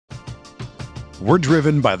We're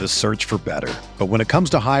driven by the search for better. But when it comes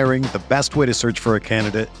to hiring, the best way to search for a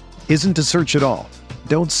candidate isn't to search at all.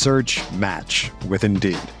 Don't search, match with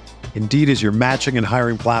Indeed. Indeed is your matching and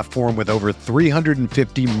hiring platform with over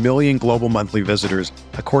 350 million global monthly visitors,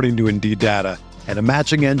 according to Indeed data, and a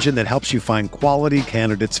matching engine that helps you find quality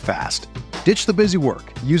candidates fast. Ditch the busy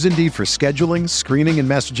work. Use Indeed for scheduling, screening, and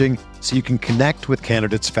messaging so you can connect with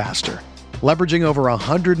candidates faster. Leveraging over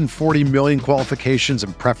 140 million qualifications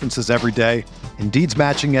and preferences every day, Indeed's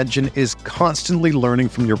matching engine is constantly learning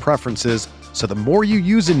from your preferences, so the more you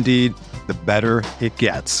use Indeed, the better it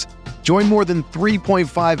gets. Join more than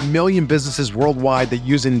 3.5 million businesses worldwide that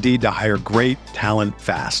use Indeed to hire great talent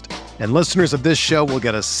fast. And listeners of this show will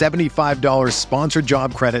get a $75 sponsored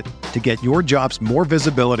job credit to get your jobs more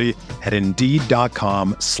visibility at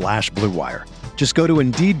Indeed.com/Blue Wire. Just go to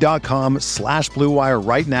Indeed.com/Blue Wire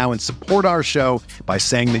right now and support our show by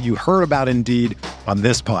saying that you heard about Indeed on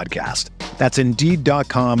this podcast. That's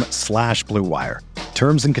Indeed.com/Blue Wire.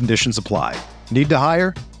 Terms and conditions apply. Need to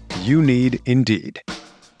hire? You need Indeed.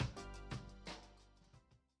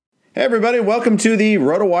 Hey everybody, welcome to the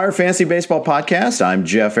RotoWire Fantasy Baseball Podcast. I'm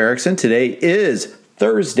Jeff Erickson. Today is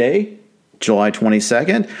Thursday, July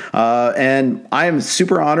 22nd, and I am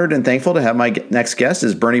super honored and thankful to have my next guest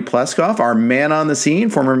is Bernie Pleskoff, our man on the scene,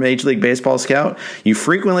 former Major League Baseball scout. You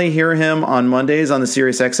frequently hear him on Mondays on the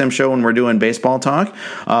SiriusXM show when we're doing baseball talk,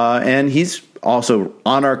 and he's also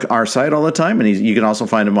on our site all the time, and you can also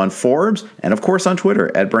find him on Forbes and, of course, on Twitter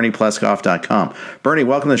at BerniePleskoff.com. Bernie,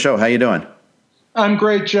 welcome to the show. How you doing? I'm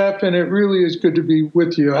great, Jeff, and it really is good to be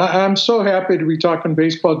with you. I'm so happy to be talking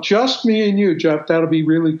baseball. Just me and you, Jeff. That'll be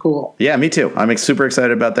really cool. Yeah, me too. I'm super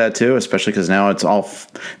excited about that too, especially because now it's all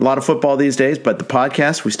a lot of football these days. But the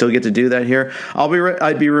podcast, we still get to do that here.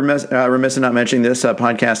 I'd be remiss in not mentioning this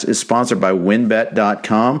podcast is sponsored by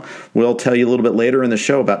WynnBET.com. We'll tell you a little bit later in the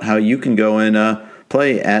show about how you can go and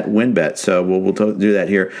play at WynnBET. So we'll do that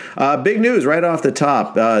here. Big news right off the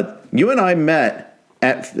top. You and I met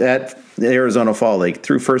at the Arizona Fall League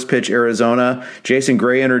through First Pitch Arizona. Jason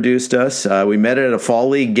Gray introduced us. We met at a Fall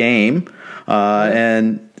League game,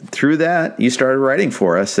 and through that, you started writing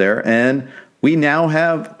for us there. And we now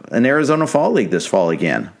have an Arizona Fall League this fall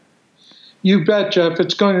again. You bet, Jeff.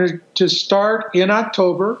 It's going to start in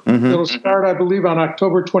October. Mm-hmm. It'll start, I believe, on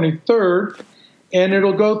October 23rd, and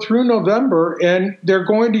it'll go through November. And they're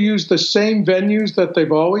going to use the same venues that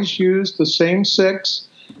they've always used, the same 6.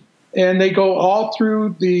 And they go all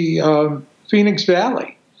through the Phoenix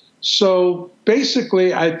Valley. So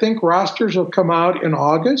basically, I think rosters will come out in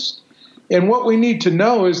August. And what we need to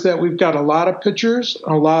know is that we've got a lot of pitchers,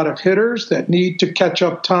 a lot of hitters that need to catch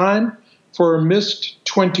up time for a missed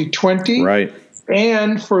 2020. Right.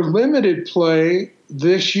 And for limited play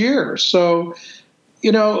this year. So,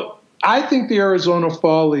 I think the Arizona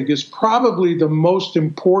Fall League is probably the most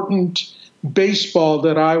important baseball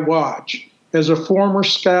that I watch. As a former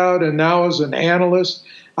scout and now as an analyst,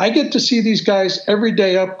 I get to see these guys every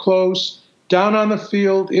day up close, down on the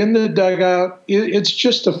field, in the dugout. It's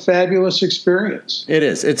just a fabulous experience. It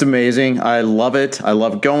is. It's amazing. I love it. I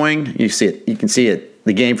love going. You see it. You can see it.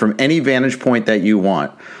 The game from any vantage point that you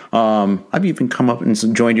want. I've even come up and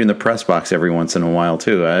joined you in the press box every once in a while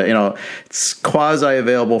too. It's quasi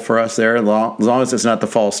available for us there, as long as it's not the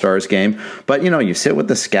Fall Stars game. But you sit with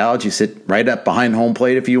the scouts, you sit right up behind home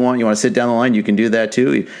plate if you want. You want to sit down the line, you can do that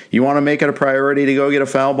too. You want to make it a priority to go get a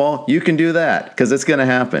foul ball, you can do that because it's going to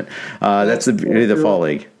happen. That's the beauty of the Fall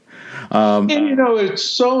League. And it's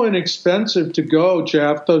so inexpensive to go,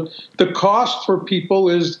 Jeff. The cost for people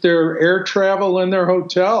is their air travel and their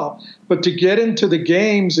hotel. But to get into the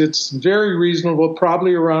games, it's very reasonable,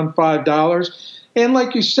 probably around $5. And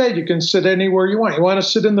like you said, you can sit anywhere you want. You want to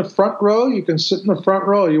sit in the front row, you can sit in the front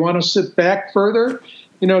row. You want to sit back further,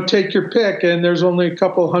 take your pick. And there's only a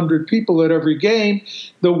couple hundred people at every game.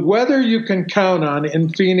 The weather you can count on in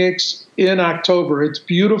Phoenix in October. It's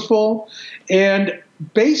beautiful. And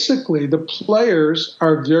basically, the players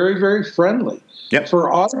are very, very friendly. Yep.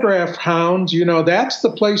 For autograph hounds, that's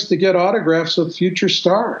the place to get autographs of future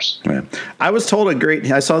stars. Yeah. I was told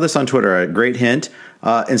I saw this on Twitter, a great hint.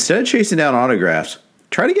 Instead of chasing down autographs,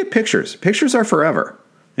 try to get pictures. Pictures are forever.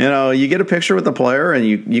 You get a picture with the player and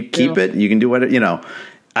you keep it. You can do what,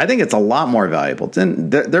 I think it's a lot more valuable.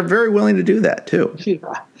 And they're very willing to do that too. Yeah,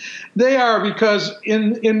 they are, because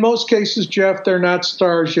in most cases, Jeff, they're not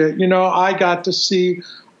stars yet. I got to see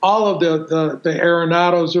all of the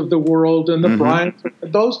Arenados of the world and the Bryants,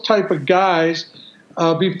 those type of guys.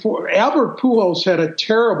 Before Albert Pujols had a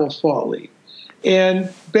terrible fall league,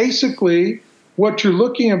 and basically what you're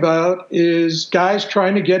looking about is guys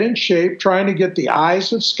trying to get in shape, trying to get the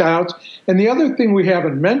eyes of scouts. And the other thing we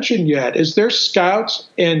haven't mentioned yet is there's scouts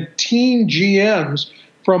and team GMs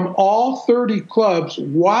from all 30 clubs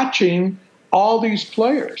watching all these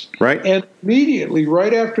players. Right. And immediately,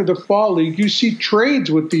 right after the Fall League, you see trades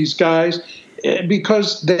with these guys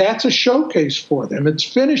because that's a showcase for them. It's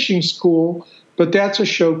finishing school, but that's a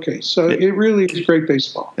showcase. So it really is great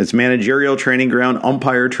baseball. It's managerial training ground,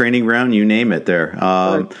 umpire training ground, you name it there.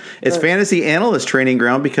 It's fantasy analyst training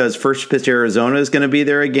ground because First Pitch Arizona is going to be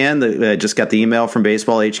there again. I just got the email from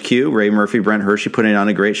Baseball HQ. Ray Murphy, Brent Hershey putting on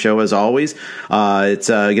a great show as always. It's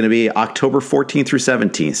going to be October 14th through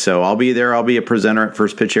 17th. So I'll be there. I'll be a presenter at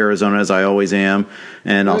First Pitch Arizona as I always am.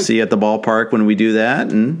 And I'll see you at the ballpark when we do that.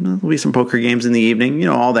 And there'll be some poker games in the evening,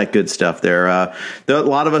 all that good stuff there. A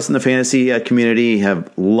lot of us in the fantasy community have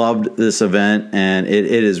loved this event, and it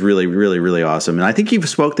is really, really, really awesome. And I think you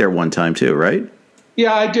spoke there one time too, right?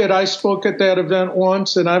 Yeah, I did. I spoke at that event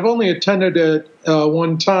once, and I've only attended it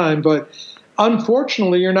one time. But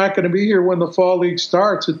unfortunately, you're not going to be here when the Fall League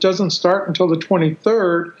starts. It doesn't start until the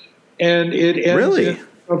 23rd, and it ends in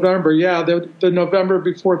November. Yeah, the November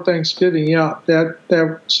before Thanksgiving. Yeah,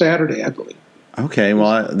 that Saturday, I believe. Okay,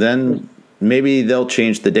 well, then maybe they'll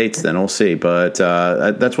change the dates then. We'll see. But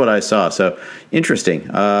that's what I saw. So interesting.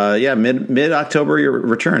 Mid-October, your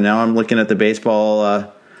return. Now I'm looking at the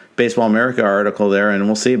Baseball America article there, and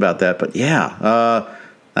we'll see about that. But,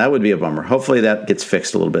 that would be a bummer. Hopefully that gets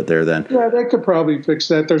fixed a little bit there then. Yeah, they could probably fix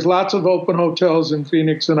that. There's lots of open hotels in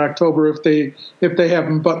Phoenix in October if they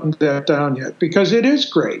haven't buttoned that down yet, because it is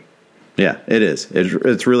great. Yeah, it is.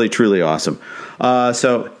 It's really, truly awesome.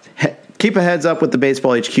 So keep a heads up with the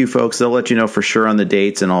Baseball HQ folks. They'll let you know for sure on the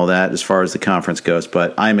dates and all that as far as the conference goes.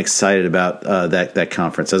 But I'm excited about that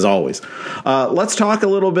conference, as always. Let's talk a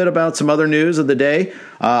little bit about some other news of the day.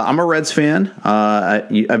 I'm a Reds fan.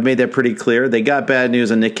 I've made that pretty clear. They got bad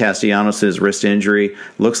news on Nick Castellanos' wrist injury.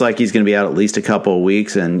 Looks like he's going to be out at least a couple of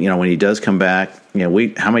weeks. And, when he does come back,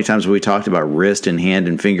 how many times have we talked about wrist and hand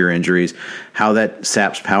and finger injuries, how that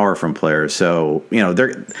saps power from players. So,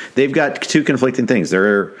 they've got two conflicting things.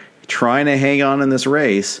 They're trying to hang on in this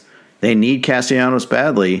race. They need Castellanos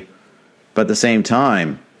badly, but at the same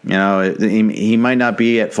time, he might not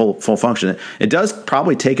be at full function. It does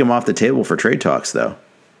probably take him off the table for trade talks, though.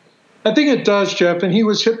 I think it does, Jeff. And he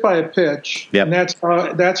was hit by a pitch, and that's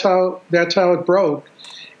how it broke.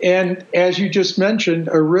 And as you just mentioned,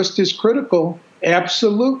 a wrist is critical,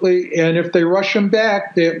 absolutely. And if they rush him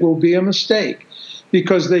back, that will be a mistake,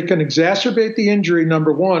 because they can exacerbate the injury,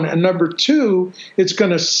 number one. And number two, it's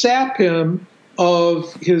going to sap him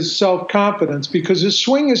of his self-confidence, because his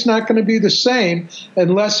swing is not going to be the same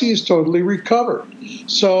unless he is totally recovered.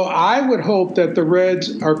 So I would hope that the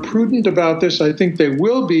Reds are prudent about this. I think they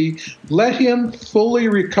will be. Let him fully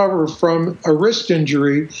recover from a wrist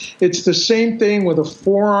injury. It's the same thing with a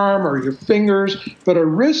forearm or your fingers, but a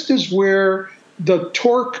wrist is where the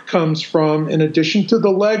torque comes from, in addition to the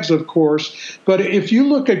legs, of course. But if you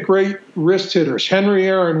look at great wrist hitters, Henry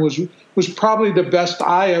Aaron was probably the best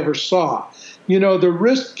I ever saw. The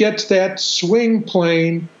wrist gets that swing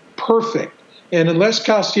plane perfect. And unless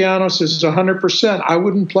Castellanos is 100%, I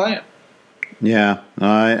wouldn't play him. Yeah,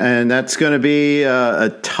 and that's going to be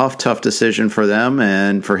a tough decision for them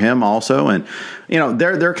and for him also. And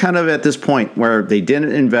they're kind of at this point where they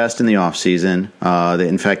didn't invest in the offseason.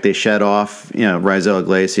 In fact, they shed off Raisel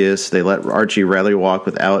Iglesias. They let Archie Riley walk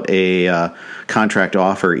without a contract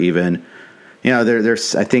offer even.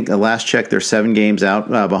 There's I think the last check, they're 7 games out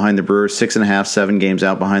behind the Brewers, 6.5, 7 games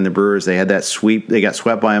out behind the Brewers. They had that sweep. They got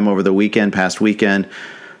swept by them over the past weekend.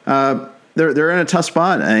 They're in a tough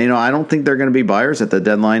spot. I don't think they're going to be buyers at the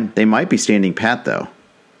deadline. They might be standing pat, though.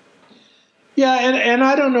 Yeah, and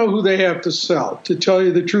I don't know who they have to sell, to tell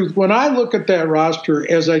you the truth. When I look at that roster,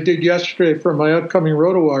 as I did yesterday for my upcoming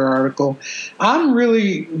RotoWire article, I'm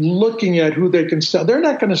really looking at who they can sell. They're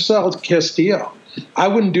not going to sell Castillo. I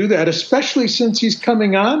wouldn't do that, especially since he's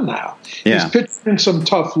coming on now. Yeah. He's pitched in some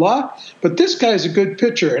tough luck, but this guy's a good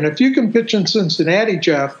pitcher. And if you can pitch in Cincinnati,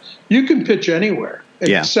 Jeff, you can pitch anywhere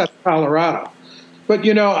except Colorado. But,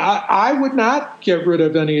 I would not get rid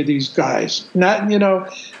of any of these guys.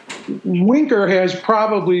 Winker has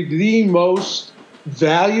probably the most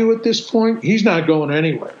value at this point. He's not going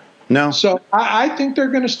anywhere. No. So I think they're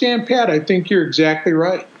going to stand pat. I think you're exactly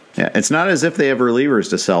right. Yeah, it's not as if they have relievers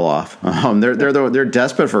to sell off. They're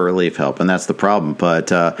desperate for relief help, and that's the problem.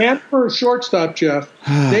 But and for a shortstop, Jeff,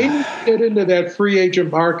 they need to get into that free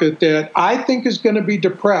agent market that I think is going to be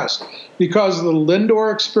depressed because of the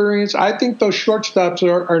Lindor experience. I think those shortstops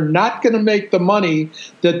are not going to make the money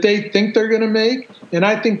that they think they're going to make, and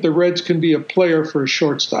I think the Reds can be a player for a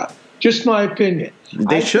shortstop. Just my opinion.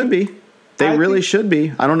 They should be. They really should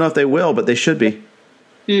be. I don't know if they will, but they should be.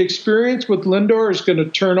 The experience with Lindor is going to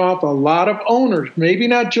turn off a lot of owners, maybe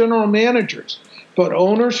not general managers, but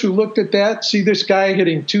owners who looked at that, see this guy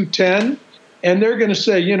hitting 210, and they're going to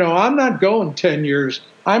say, I'm not going 10 years.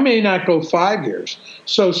 I may not go 5 years.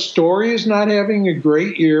 So Story is not having a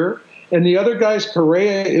great year, and the other guy's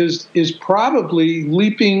Correa is probably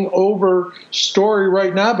leaping over Story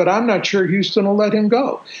right now, but I'm not sure Houston will let him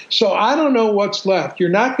go. So I don't know what's left. You're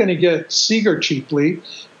not going to get Seager cheaply,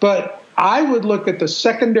 but I would look at the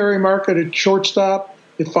secondary market at shortstop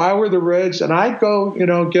if I were the Reds, and I'd go,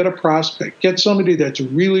 get a prospect, get somebody that's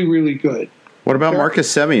really, really good. What about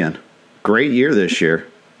Marcus Semien? Great year this year.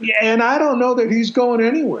 Yeah, and I don't know that he's going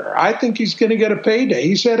anywhere. I think he's going to get a payday.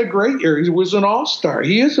 He's had a great year. He was an all-star.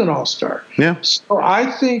 He is an all-star. Yeah. So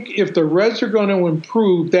I think if the Reds are going to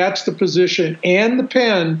improve, that's the position and the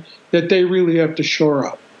pen that they really have to shore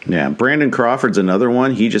up. Yeah, Brandon Crawford's another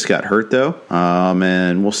one. He just got hurt, though,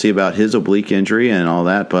 and we'll see about his oblique injury and all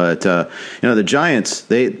that. But, the Giants,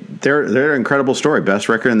 they're an incredible story. Best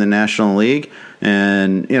record in the National League.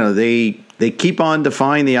 And, they keep on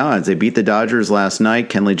defying the odds. They beat the Dodgers last night.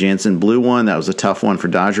 Kenley Jansen blew one. That was a tough one for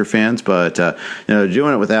Dodger fans. But, they're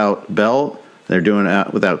doing it without Bell. They're doing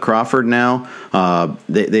it without Crawford now.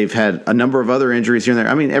 They've had a number of other injuries here and there.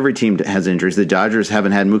 I mean, every team has injuries. The Dodgers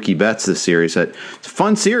haven't had Mookie Betts this series. It's a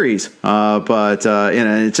fun series, but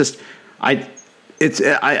it's just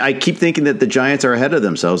I keep thinking that the Giants are ahead of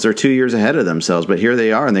themselves. They're 2 years ahead of themselves, but here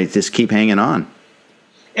they are, and they just keep hanging on.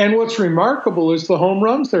 And what's remarkable is the home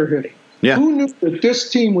runs they're hitting. Yeah. Who knew that this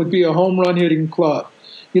team would be a home run hitting club?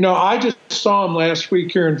 I just saw them last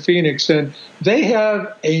week here in Phoenix, and they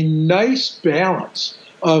have a nice balance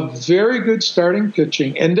of very good starting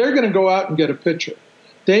pitching, and they're going to go out and get a pitcher.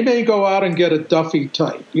 They may go out and get a Duffy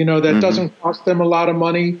type, that doesn't cost them a lot of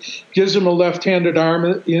money, gives them a left-handed arm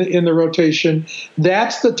in the rotation.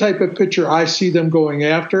 That's the type of pitcher I see them going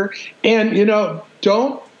after. And,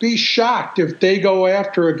 don't be shocked if they go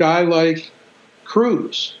after a guy like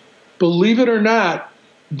Cruz. Believe it or not,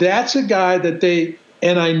 that's a guy that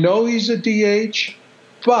and I know he's a DH,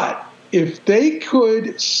 but if they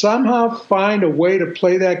could somehow find a way to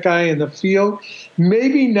play that guy in the field,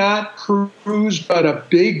 maybe not Cruz, but a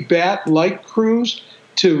big bat like Cruz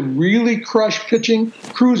to really crush pitching.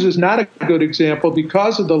 Cruz is not a good example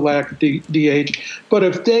because of the lack of DH, but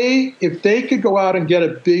if they could go out and get a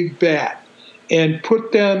big bat and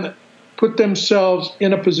put themselves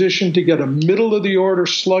in a position to get a middle of the order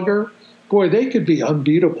slugger, boy, they could be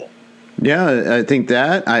unbeatable. Yeah, I think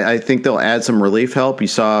that. I think they'll add some relief help. You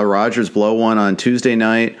saw Rogers blow one on Tuesday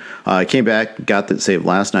night. Came back, got that save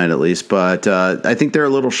last night at least. But I think they're a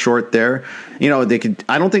little short there. They could.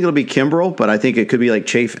 I don't think it'll be Kimbrel, but I think it could be like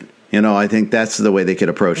Chafin. I think that's the way they could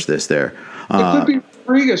approach this there. It could be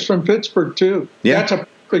Rodriguez from Pittsburgh too. Yeah. That's a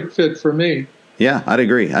perfect fit for me. Yeah, I'd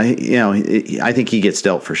agree. I think he gets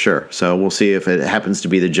dealt for sure. So we'll see if it happens to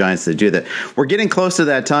be the Giants that do that. We're getting close to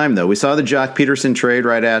that time, though. We saw the Jock Peterson trade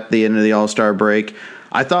right at the end of the All-Star break.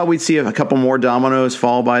 I thought we'd see a couple more dominoes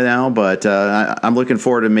fall by now, but I'm looking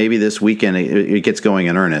forward to maybe this weekend it gets going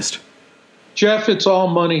in earnest. Jeff, it's all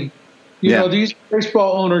money. These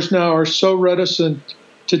baseball owners now are so reticent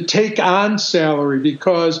to take on salary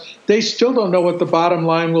because they still don't know what the bottom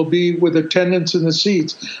line will be with attendance in the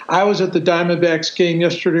seats. I was at the Diamondbacks game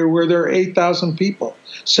yesterday where there are 8,000 people,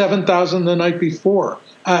 7,000 the night before.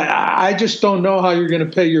 I just don't know how you're going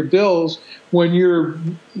to pay your bills when you're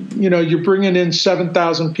bringing in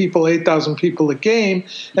 7,000 people, 8,000 people a game.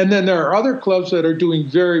 And then there are other clubs that are doing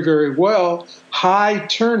very, very well, high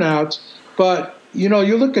turnouts, but you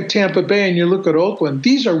look at Tampa Bay and you look at Oakland.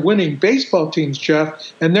 These are winning baseball teams,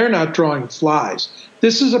 Jeff, and they're not drawing flies.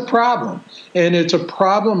 This is a problem, and it's a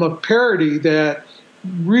problem of parity that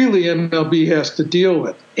really MLB has to deal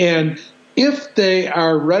with. And if they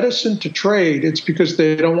are reticent to trade, it's because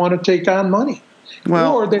they don't want to take on money.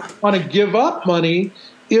 Or they want to give up money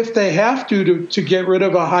if they have to get rid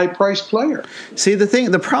of a high-priced player. See,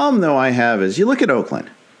 the problem, though, I have is you look at Oakland.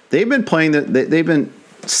 They've been playing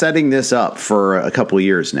setting this up for a couple of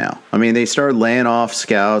years now. I mean, they started laying off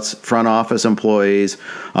scouts, front office employees.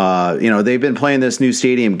 They've been playing this new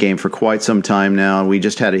stadium game for quite some time now. We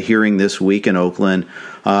just had a hearing this week in Oakland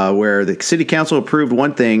where the city council approved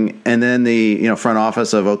one thing, and then the front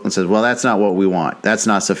office of Oakland says, well, that's not what we want. That's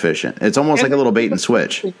not sufficient. It's almost like a little bait and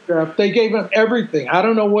switch. They gave them everything. I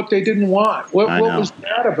don't know what they didn't want. What was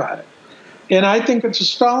bad about it? And I think it's a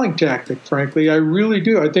stalling tactic, frankly. I really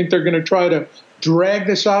do. I think they're going to try to drag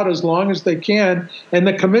this out as long as they can. And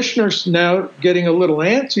the commissioner's now getting a little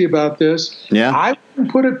antsy about this. Yeah. I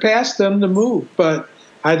wouldn't put it past them to move, but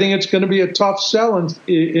I think it's going to be a tough sell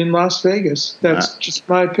in Las Vegas. That's just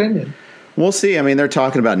my opinion. We'll see. I mean, they're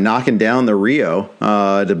talking about knocking down the Rio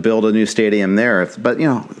to build a new stadium there. But,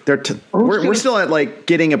 we're still at, like,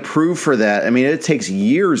 getting approved for that. I mean, it takes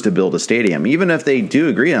years to build a stadium. Even if they do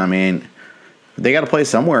agree, I mean, they got to play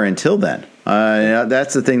somewhere until then.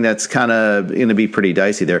 That's the thing that's kind of going to be pretty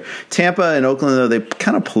dicey there. Tampa and Oakland, though, they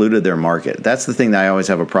kind of polluted their market. That's the thing that I always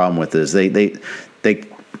have a problem with is they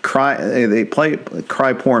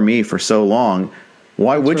cry poor me for so long.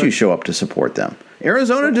 Why would you show up to support them?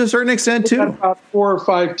 Arizona, to a certain extent, too. About 4 or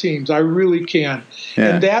 5 teams. I really can.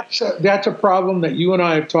 Yeah. And that's a problem that you and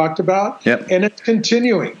I have talked about. Yep. And it's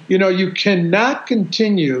continuing. You cannot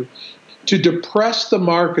continue to depress the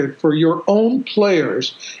market for your own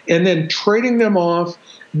players and then trading them off,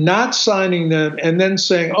 not signing them, and then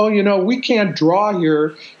saying, we can't draw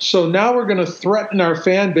here, so now we're going to threaten our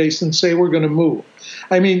fan base and say we're going to move.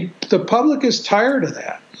 I mean, the public is tired of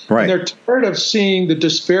that. Right. And they're tired of seeing the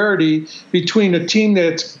disparity between a team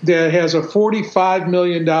that has a $45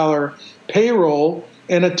 million payroll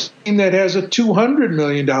and a team that has a $200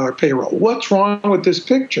 million payroll. What's wrong with this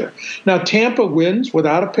picture? Now, Tampa wins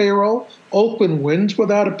without a payroll. Oakland wins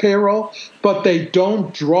without a payroll. But they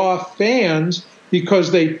don't draw fans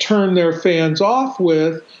because they turn their fans off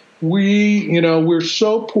with, we're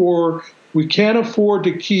so poor, we can't afford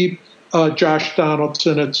to keep Josh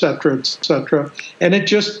Donaldson, et cetera, and it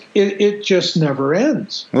just never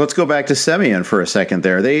ends. Well, let's go back to Semien for a second.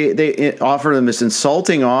 There, they offered them this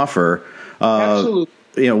insulting offer. Absolutely.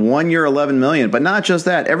 1 year, $11 million, but not just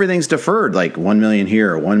that. Everything's deferred, like $1 million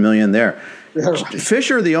here, $1 million there. Yeah, right.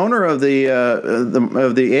 Fisher, the owner of the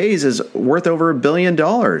A's, is worth over $1 billion.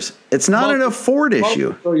 It's not an afford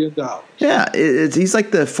issue. $1 billion. Yeah, he's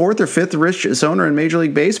like the 4th or 5th richest owner in Major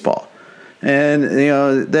League Baseball. And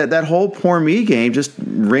that whole poor me game just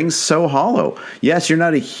rings so hollow. Yes, you're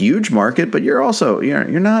not a huge market, but you're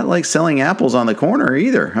not like selling apples on the corner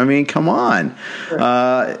either. I mean, come on. They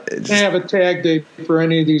have a tag date for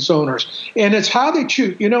any of these owners, and it's how they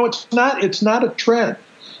choose. It's not a trend.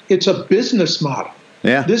 It's a business model.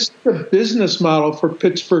 Yeah. This is a business model for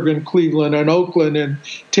Pittsburgh and Cleveland and Oakland and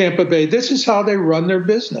Tampa Bay. This is how they run their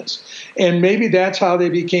business, and maybe that's how they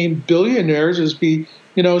became billionaires.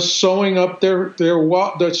 Sewing up they're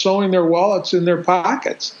sewing their wallets in their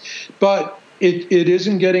pockets. But it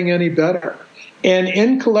isn't getting any better. And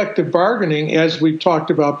in collective bargaining, as we've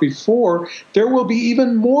talked about before, there will be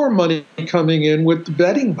even more money coming in with the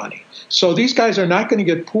betting money. So these guys are not going to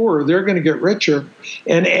get poorer. They're going to get richer.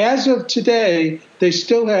 And as of today, they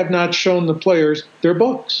still have not shown the players their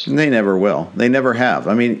books. They never will. They never have.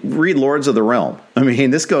 I mean, read Lords of the Realm. I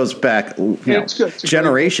mean, this goes back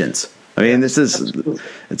generations. I mean,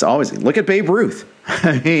 it's always, look at Babe Ruth.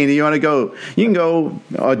 I mean, you can go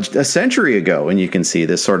a century ago and you can see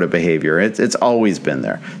this sort of behavior. It's always been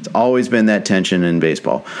there. It's always been that tension in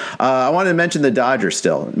baseball. I wanted to mention the Dodgers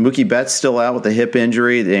still. Mookie Betts still out with a hip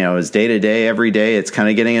injury. It's day to day, every day. It's kind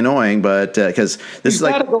of getting annoying, but because this is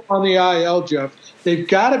like. He's got to go on the IL, Jeff. They've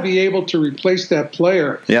got to be able to replace that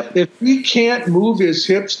player. Yep. If he can't move his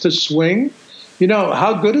hips to swing,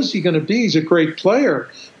 how good is he going to be? He's a great player.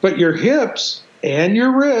 But your hips and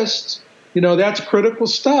your wrists, that's critical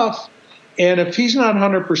stuff. And if he's not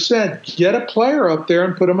 100%, get a player up there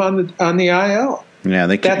and put him on the IL. Yeah,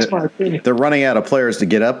 that's my opinion. They're running out of players to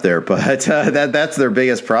get up there, but that's their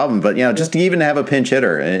biggest problem. But just to even have a pinch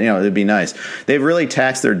hitter, it'd be nice. They've really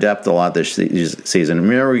taxed their depth a lot this season.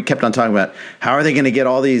 Remember, we kept on talking about how are they going to get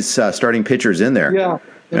all these starting pitchers in there? Yeah,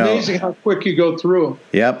 amazing how quick you go through them.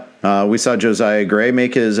 Yep. We saw Josiah Gray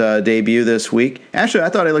make his debut this week. Actually, I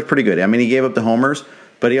thought he looked pretty good. I mean, he gave up the homers,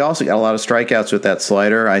 but he also got a lot of strikeouts with that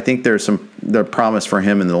slider. I think there's the promise for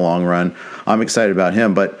him in the long run. I'm excited about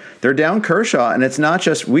him, but they're down Kershaw, and it's not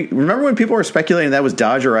just remember when people were speculating that was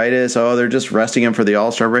Dodgeritis? Oh, they're just resting him for the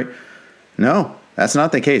All-Star break. No, that's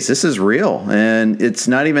not the case. This is real, and it's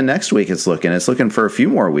not even next week. It's looking for a few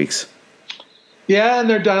more weeks. Yeah, and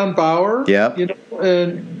they're down Bauer. Yeah.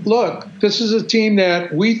 And look, this is a team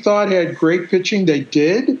that we thought had great pitching. They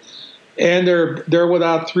did. and they're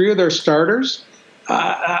without 3 of their starters.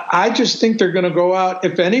 I just think they're going to go out.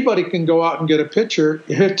 If anybody can go out and get a pitcher,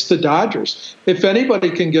 it's the Dodgers. If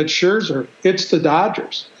anybody can get Scherzer, it's the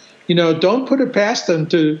Dodgers. Don't put it past them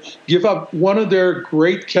to give up one of their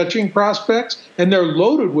great catching prospects, and they're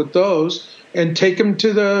loaded with those, and take them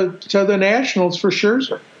to the Nationals for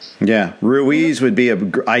Scherzer. Yeah, Ruiz would be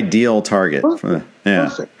an ideal target. Perfect.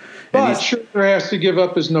 Perfect. But Scherzer has to give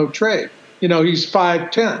up his no trade. He's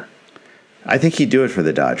 5'10". I think he'd do it for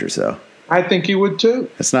the Dodgers, though. I think he would, too.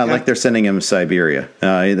 It's not like they're sending him to Siberia.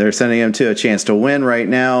 They're sending him to a chance to win right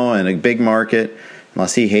now in a big market,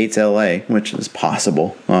 unless he hates L.A., which is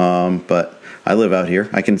possible. But I live out here.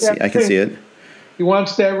 I can see it. He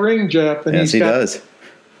wants that ring, Jeff. And yes, he does.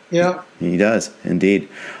 Yeah. He does, indeed.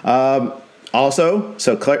 Also,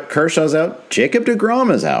 so Kershaw's out. Jacob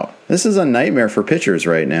deGrom is out. This is a nightmare for pitchers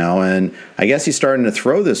right now, and I guess he's starting to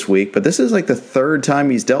throw this week, but this is like the 3rd time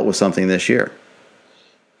he's dealt with something this year.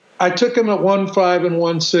 I took him at 1.5 and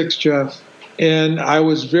 1.6, Jeff, and I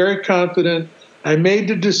was very confident. I made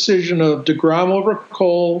the decision of deGrom over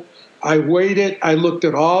Cole. I waited. I looked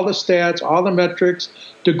at all the stats, all the metrics.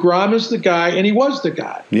 deGrom is the guy, and he was the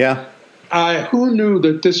guy. Yeah. Who knew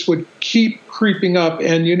that this would keep creeping up?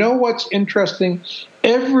 And you know what's interesting?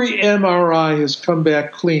 Every MRI has come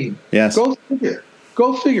back clean. Yes. Go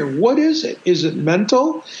figure. What is it? Is it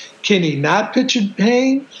mental? Can he not pitch in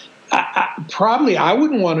pain? Probably I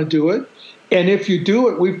wouldn't want to do it. And if you do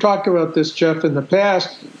it, we've talked about this, Jeff, in the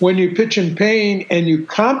past, when you pitch in pain and you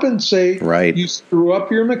compensate, right, you screw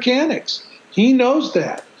up your mechanics. He knows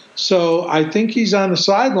that. So I think he's on the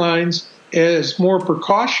sidelines as more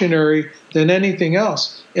precautionary than anything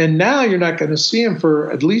else. And now you're not going to see him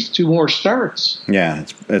for at least 2 more starts. Yeah,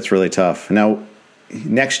 it's really tough. Now,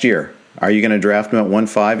 next year, are you going to draft him at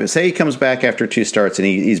 1.5? Say he comes back after 2 starts and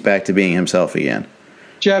he's back to being himself again.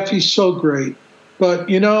 Jeff, he's so great.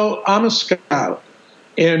 But, I'm a scout.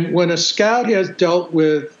 And when a scout has dealt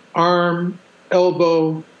with arm,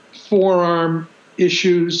 elbow, forearm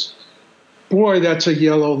issues, boy, that's a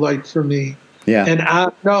yellow light for me. Yeah. And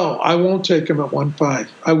I won't take him at 1.5.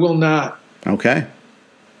 I will not. Okay.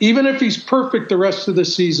 Even if he's perfect the rest of the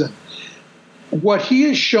season. What he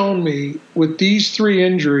has shown me with these 3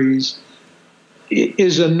 injuries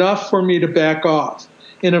is enough for me to back off.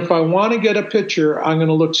 And if I want to get a pitcher, I'm going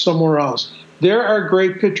to look somewhere else. There are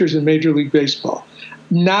great pitchers in Major League Baseball.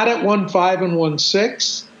 Not at 1.5 and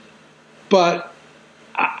 1.6, but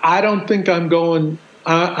I don't think I'm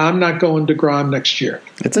not going deGrom next year.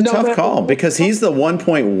 It's a tough call because he's the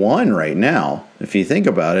 1.1 right now. If you think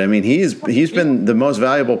about it, I mean, he's been the most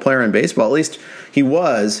valuable player in baseball. At least he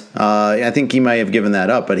was. I think he might have given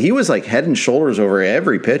that up, but he was like head and shoulders over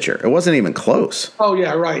every pitcher. It wasn't even close. Oh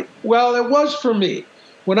yeah, right. Well, it was for me.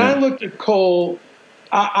 When I looked at Cole,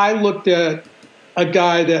 I looked at a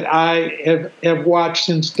guy that I have watched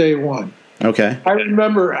since day one. Okay. I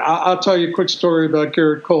remember. I'll tell you a quick story about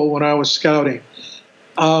Garrett Cole when I was scouting.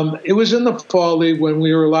 It was in the fall league when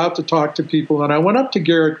we were allowed to talk to people, and I went up to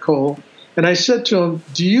Garrett Cole, and I said to him,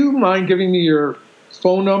 do you mind giving me your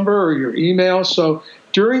phone number or your email? So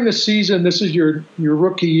during the season, this is your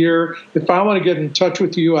rookie year. If I want to get in touch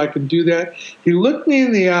with you, I can do that. He looked me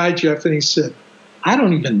in the eye, Jeff, and he said, I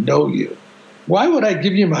don't even know you. Why would I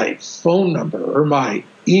give you my phone number or my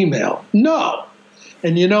email? No.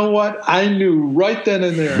 And you know what? I knew right then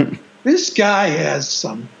and there, this guy has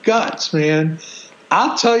some guts, man.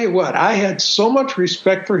 I'll tell you what, I had so much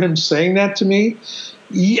respect for him saying that to me.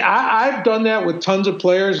 I've done that with tons of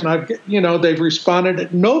players, and they've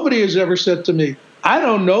responded. Nobody has ever said to me, I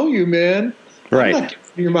don't know you, man. Right. I'm not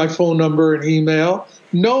giving you my phone number and email.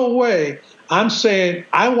 No way. I'm saying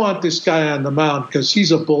I want this guy on the mound because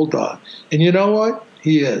he's a bulldog. And you know what?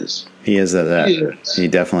 He is. He is that. He is. He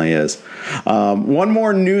definitely is. One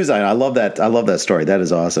more news item. I love that story. That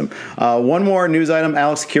is awesome. One more news item.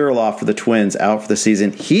 Alex Kirilloff for the Twins out for the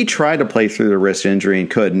season. He tried to play through the wrist injury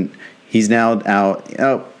and couldn't. He's now out.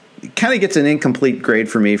 Kind of gets an incomplete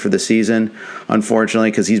grade for me for the season,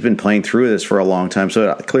 unfortunately, because he's been playing through this for a long time.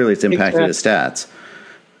 So clearly it's impacted his stats.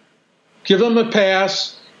 Give him a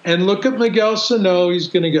pass. And look at Miguel Sano. He's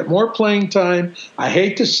going to get more playing time. I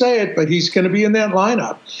hate to say it, but he's going to be in that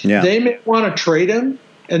lineup. Yeah. They may want to trade him,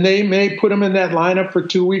 and they may put him in that lineup for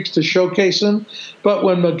 2 weeks to showcase him. But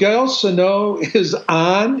when Miguel Sano is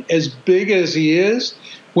on, as big as he is,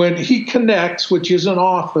 when he connects, which isn't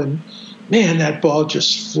often, man, that ball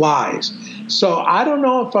just flies. So I don't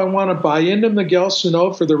know if I want to buy into Miguel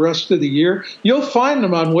Sano for the rest of the year. You'll find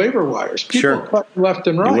him on waiver wires. People cut left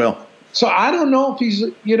and right. You will. So I don't know if he's,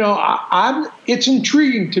 it's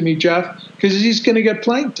intriguing to me, Jeff, because he's going to get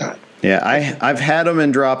playing time. Yeah, I've had them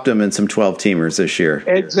and dropped them in some 12-teamers this year.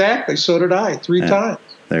 Exactly. So did I, 3 times.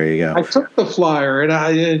 There you go. I took the flyer,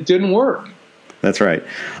 and it didn't work. That's right.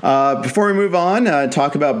 Before we move on,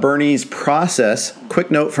 talk about Bernie's process. Quick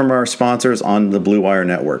note from our sponsors on the Blue Wire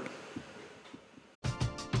Network.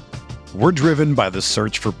 We're driven by the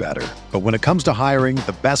search for better. But when it comes to hiring,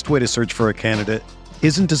 the best way to search for a candidate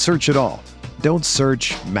isn't to search at all. Don't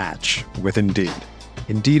search, match with Indeed.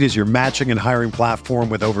 Indeed is your matching and hiring platform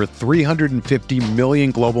with over 350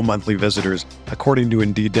 million global monthly visitors, according to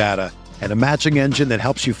Indeed data, and a matching engine that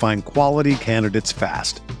helps you find quality candidates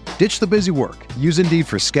fast. Ditch the busy work. Use Indeed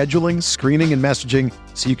for scheduling, screening, and messaging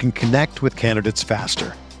so you can connect with candidates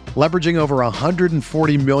faster. Leveraging over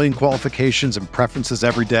 140 million qualifications and preferences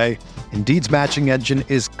every day, Indeed's matching engine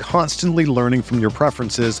is constantly learning from your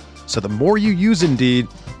preferences, so the more you use Indeed,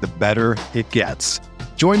 the better it gets.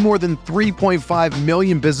 Join more than 3.5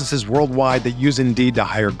 million businesses worldwide that use Indeed to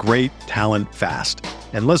hire great talent fast.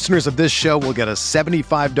 And listeners of this show will get a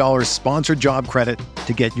 $75 sponsored job credit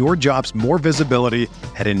to get your jobs more visibility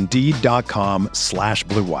at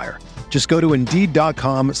Indeed.com/Blue Wire. Just go to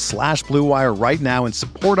Indeed.com/Blue Wire right now and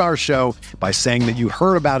support our show by saying that you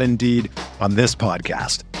heard about Indeed on this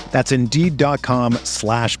podcast. That's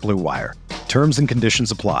Indeed.com/Blue Wire. Terms and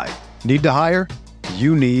conditions apply. Need to hire?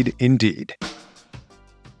 You need Indeed.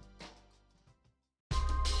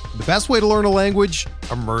 The best way to learn a language?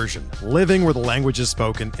 Immersion. Living where the language is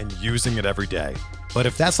spoken and using it every day. But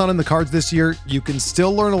if that's not in the cards this year, you can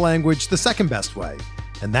still learn a language the second best way,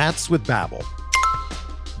 and that's with Babbel.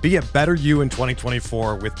 Be a better you in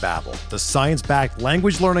 2024 with Babbel, the science-backed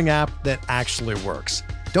language learning app that actually works.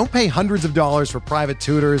 Don't pay hundreds of dollars for private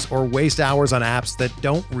tutors or waste hours on apps that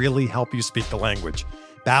don't really help you speak the language.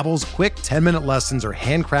 Babbel's quick 10-minute lessons are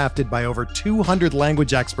handcrafted by over 200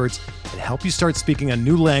 language experts and help you start speaking a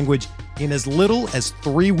new language in as little as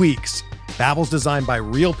 3 weeks. Babbel's designed by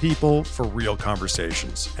real people for real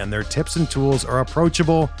conversations, and their tips and tools are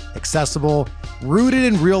approachable, accessible, rooted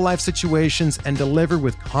in real-life situations, and delivered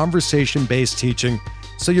with conversation-based teaching,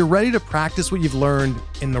 so you're ready to practice what you've learned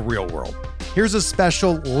in the real world. Here's a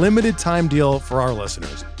special limited-time deal for our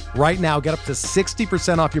listeners. Right now, get up to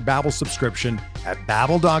 60% off your Babbel subscription at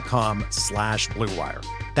Babbel.com/Blue Wire.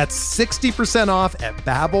 That's 60% off at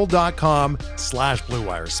Babbel.com/Blue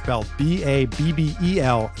Wire, spelled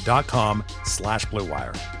BABBEL.com/Blue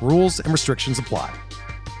Wire. Rules and restrictions apply.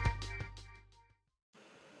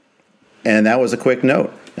 And that was a quick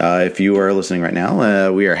note. If you are listening right now,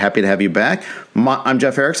 we are happy to have you back. I'm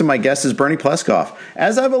Jeff Erickson. My guest is Bernie Pleskoff.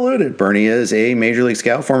 As I've alluded, Bernie is a Major League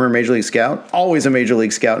Scout, former Major League Scout, always a Major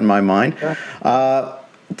League Scout in my mind.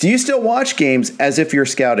 Do you still watch games as if you're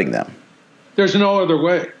scouting them? There's no other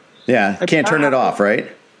way. Yeah, can't turn it off, right?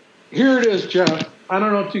 Here it is, Jeff. I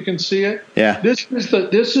don't know if you can see it. Yeah. This is the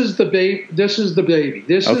baby. This is the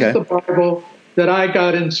Bible that I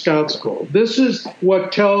got in scout school. This is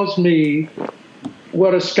what tells me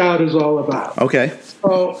what a scout is all about. Okay.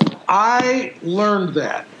 So I learned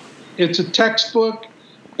that. It's a textbook,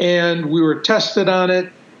 and we were tested on it.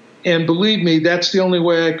 And believe me, that's the only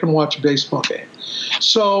way I can watch a baseball game.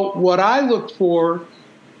 So what I look for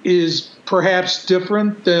is perhaps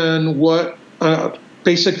different than what a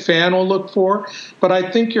basic fan will look for. But I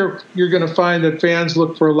think you're going to find that fans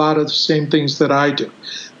look for a lot of the same things that I do.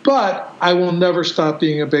 But I will never stop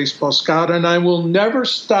being a baseball scout, and I will never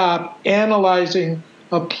stop analyzing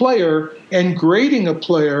a player and grading a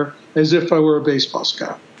player as if I were a baseball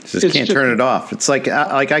scout. Just can't turn it off. It's like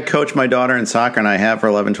I coach my daughter in soccer, and I have for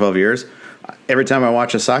 11, 12 years. Every time I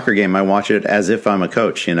watch a soccer game, I watch it as if I'm a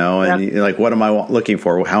coach, and like, what am I looking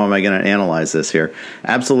for? How am I going to analyze this here?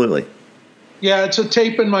 Absolutely. Yeah, it's a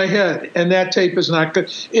tape in my head, and that tape is not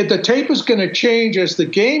good. The tape is going to change as the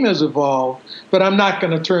game has evolved, but I'm not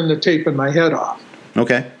going to turn the tape in my head off.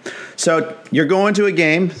 Okay. So you're going to a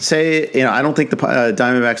game. Say, I don't think the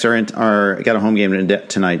Diamondbacks are got a home game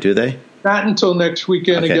tonight, do they? Not until next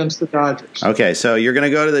weekend against the Dodgers. Okay, so you're going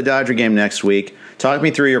to go to the Dodger game next week. Talk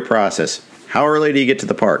me through your process. How early do you get to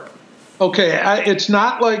the park? Okay, it's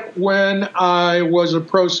not like when I was a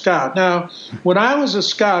pro scout. Now, when I was a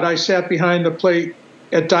scout, I sat behind the plate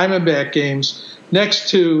at Diamondback games next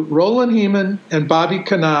to Roland Heeman and Bobby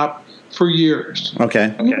Knopp for years.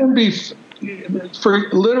 Okay.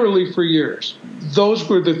 For years. Those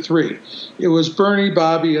were the three. It was Bernie,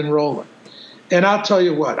 Bobby, and Roland. And I'll tell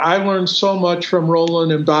you what, I learned so much from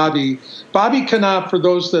Roland and Bobby. Bobby Knopp, for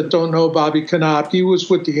those that don't know Bobby Knopp, he was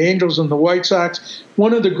with the Angels and the White Sox,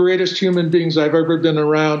 one of the greatest human beings I've ever been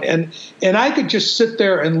around. And I could just sit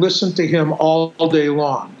there and listen to him all day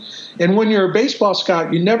long. And when you're a baseball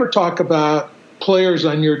scout, you never talk about players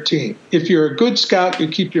on your team. If you're a good scout, you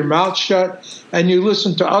keep your mouth shut and you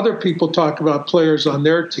listen to other people talk about players on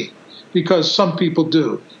their team, because some people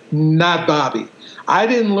do. Not Bobby. I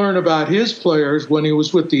didn't learn about his players when he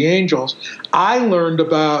was with the Angels. I learned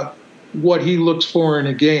about what he looks for in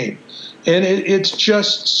a game. And it's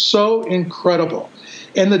just so incredible.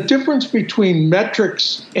 And the difference between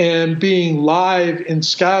metrics and being live in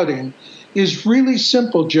scouting is really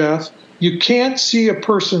simple, Jeff. You can't see a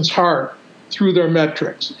person's heart through their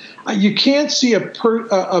metrics. You can't see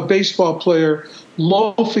a baseball player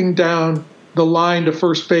loafing down the line to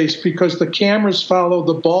first base because the cameras follow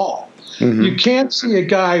the ball. Mm-hmm. You can't see a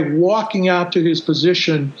guy walking out to his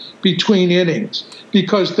position between innings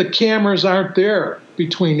because the cameras aren't there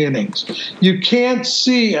between innings. You can't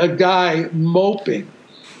see a guy moping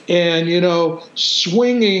and,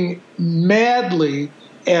 swinging madly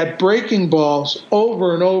at breaking balls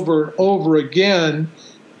over and over and over again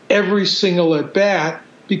every single at bat,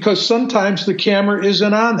 because sometimes the camera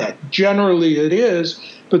isn't on that. Generally it is,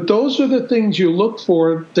 but those are the things you look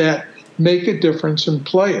for that make a difference in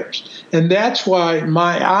players. And that's why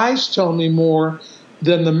my eyes tell me more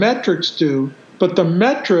than the metrics do, but the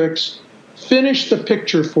metrics finish the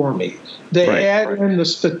picture for me. They add in the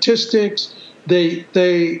statistics.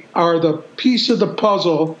 They are the piece of the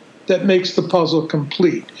puzzle that makes the puzzle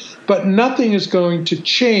complete. But nothing is going to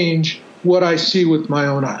change what I see with my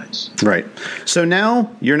own eyes. Right. So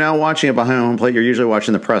now you're watching it behind home plate. You're usually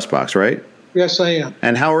watching the press box, right? Yes, I am.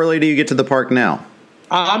 And how early do you get to the park now?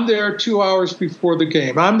 I'm there 2 hours before the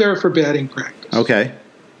game. I'm there for batting practice. Okay.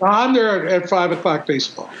 I'm there at 5 o'clock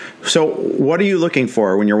baseball. So what are you looking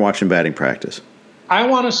for when you're watching batting practice? I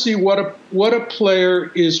want to see what a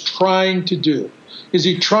player is trying to do. Is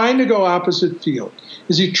he trying to go opposite field?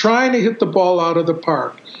 Is he trying to hit the ball out of the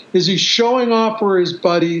park? Is he showing off for his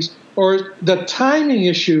buddies? Or the timing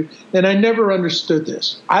issue, and I never understood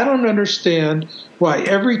this. I don't understand why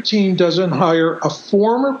every team doesn't hire a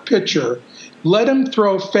former pitcher, let him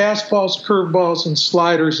throw fastballs, curveballs, and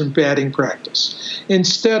sliders in batting practice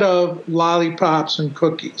instead of lollipops and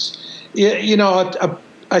cookies.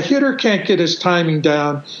 A hitter can't get his timing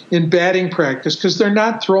down in batting practice because they're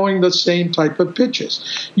not throwing the same type of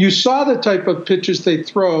pitches. You saw the type of pitches they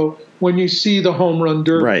throw when you see the home run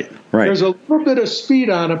derby. Right. There's a little bit of speed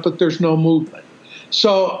on it, but there's no movement.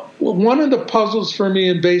 So one of the puzzles for me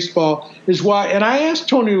in baseball is why, and I asked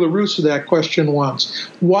Tony La Russa that question once,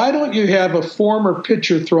 why don't you have a former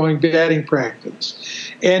pitcher throwing batting practice?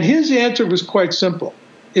 And his answer was quite simple.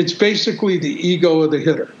 It's basically the ego of the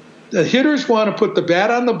hitter. The hitters want to put the bat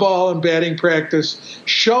on the ball in batting practice,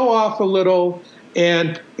 show off a little,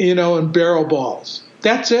 and barrel balls.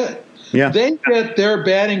 That's it. Yeah. They get their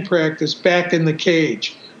batting practice back in the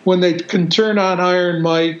cage when they can turn on Iron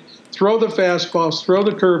Mike, throw the fastballs, throw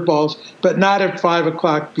the curveballs, but not at 5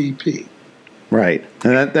 o'clock BP. Right,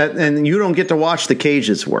 and you don't get to watch the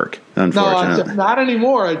cages work, unfortunately. No, not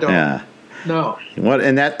anymore. I don't. Yeah. No.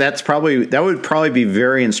 That would probably be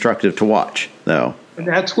very instructive to watch, though. And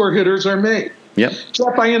that's where hitters are made. Yep. Jeff,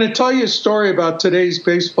 I'm going to tell you a story about today's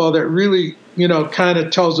baseball that really, kind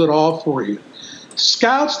of tells it all for you.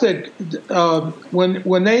 Scouts that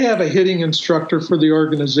when they have a hitting instructor for the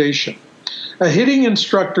organization, a hitting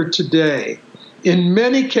instructor today, in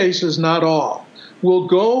many cases, not all, will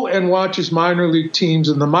go and watch his minor league teams,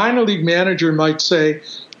 and the minor league manager might say,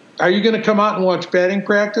 "Are you going to come out and watch batting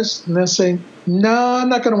practice?" And they're saying, "No, I'm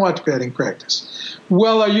not going to watch batting practice."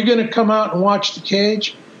 "Well, are you going to come out and watch the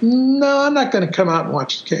cage?" "No, I'm not going to come out and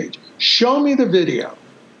watch the cage." "Show me the video.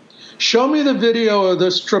 Show me the video of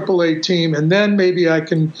this AAA team, and then maybe I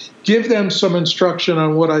can give them some instruction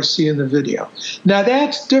on what I see in the video." Now,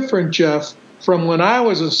 that's different, Jeff, from when I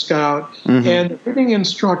was a scout, and the hitting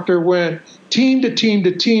instructor went team to team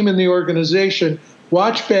to team in the organization,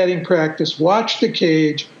 watch batting practice, watch the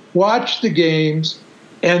cage, watch the games,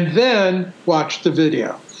 and then watch the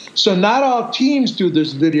video. So not all teams do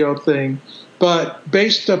this video thing, but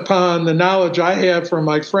based upon the knowledge I have from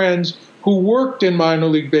my friends who worked in minor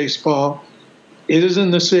league baseball, it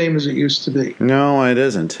isn't the same as it used to be. No, it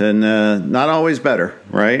isn't, and not always better,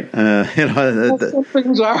 right? Some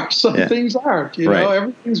things are, some things aren't.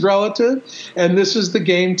 Everything's relative, and this is the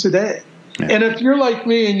game today. Yeah. And if you're like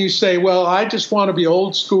me and you say, "Well, I just want to be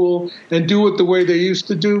old school and do it the way they used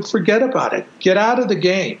to do," forget about it. Get out of the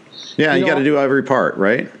game. Yeah, you got to do every part,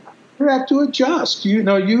 right? You have to adjust. You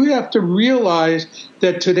have to realize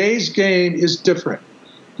that today's game is different.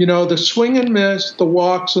 The swing and miss, the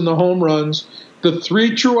walks, and the home runs, the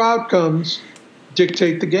three true outcomes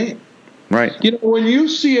dictate the game. Right. When you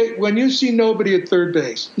see nobody at third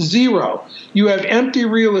base, zero, you have empty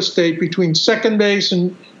real estate between second base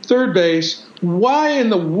and third base. Why in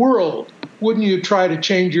the world wouldn't you try to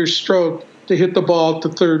change your stroke to hit the ball to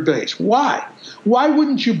third base? Why? Why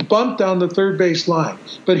wouldn't you bunt down the third base line?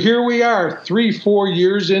 But here we are, 3-4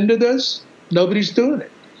 years into this, nobody's doing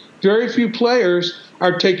it. Very few players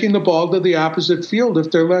are taking the ball to the opposite field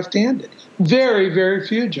if they're left-handed. Very, very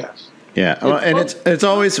few, Jeff. Yeah, well, and it's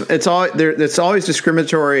always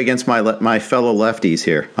discriminatory against my fellow lefties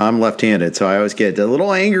here. I'm left-handed, so I always get a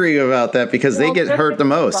little angry about that because they get hurt the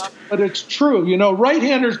most. But it's true. You know,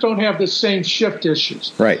 right-handers don't have the same shift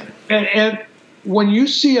issues. Right. And when you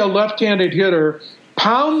see a left-handed hitter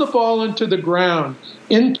pound the ball into the ground,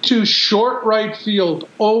 into short right field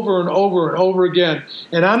over and over and over again,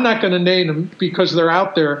 and I'm not going to name them because they're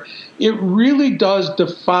out there, it really does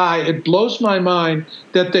it blows my mind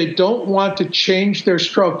that they don't want to change their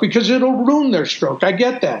stroke because it'll ruin their stroke. I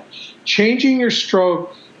get that. Changing your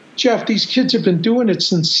stroke, Jeff, these kids have been doing it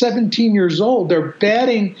since 17 years old. Their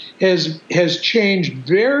batting has changed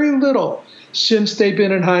very little since they've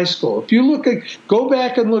been in high school. If you go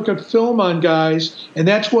back and look at film on guys, and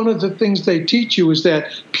that's one of the things they teach you is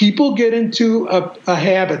that people get into a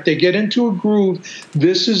habit, they get into a groove.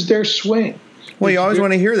 This is their swing. Well, you always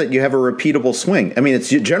want to hear that you have a repeatable swing. I mean, it's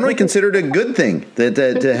generally considered a good thing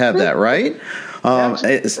to have that, right?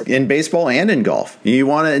 In baseball and in golf. You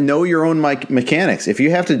want to know your own mechanics. If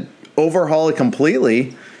you have to overhaul it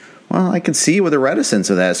completely, well, I can see with the reticence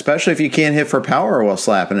of that, especially if you can't hit for power while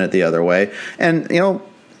slapping it the other way. And,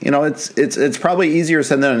 it's probably easier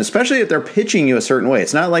said than done, especially if they're pitching you a certain way.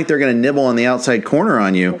 It's not like they're going to nibble on the outside corner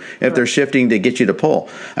on you if they're shifting to get you to pull.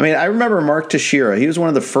 I mean, I remember Mark Teixeira. He was one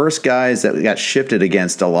of the first guys that got shifted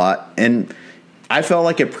against a lot, and I felt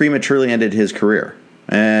like it prematurely ended his career.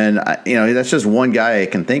 And, that's just one guy I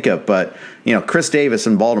can think of. But, Chris Davis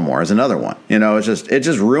in Baltimore is another one. It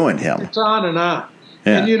just ruined him. It's on and on.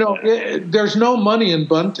 Yeah. And, there's no money in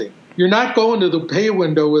bunting. You're not going to the pay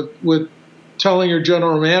window with telling your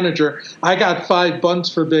general manager, I got 5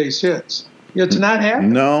 bunts for base hits. It's not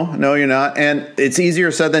happening. No, you're not. And it's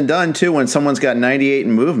easier said than done, too, when someone's got 98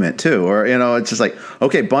 in movement, too. Or, it's just like,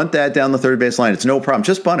 okay, bunt that down the third base line. It's no problem.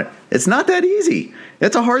 Just bunt it. It's not that easy.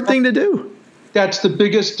 It's a hard thing to do. That's the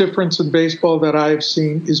biggest difference in baseball that I've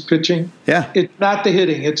seen is pitching. Yeah. It's not the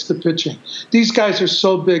hitting, it's the pitching. These guys are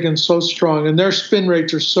so big and so strong, and their spin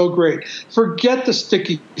rates are so great. Forget the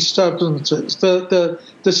sticky substances. The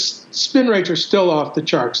spin rates are still off the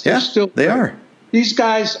charts. They are. These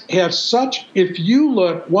guys have if you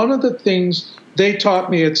look, one of the things they taught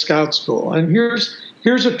me at scout school, and here's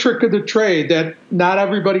a trick of the trade that not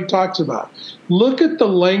everybody talks about. Look at the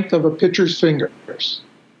length of a pitcher's fingers.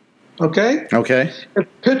 Okay? Okay. If a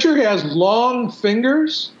pitcher has long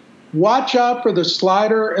fingers, watch out for the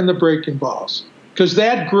slider and the breaking balls because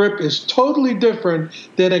that grip is totally different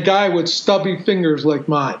than a guy with stubby fingers like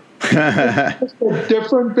mine. It's a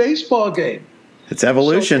different baseball game. It's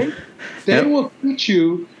evolution. So they will teach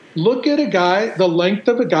you, look at the length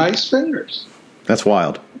of a guy's fingers. That's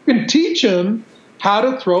wild. You can teach him how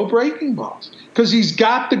to throw breaking balls because he's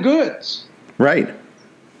got the goods. Right.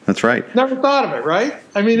 That's right. Never thought of it, right?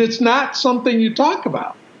 I mean, it's not something you talk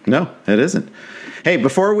about. No, it isn't. Hey,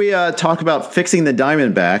 before we talk about fixing the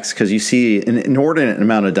Diamondbacks, because you see an inordinate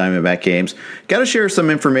amount of Diamondback games, got to share some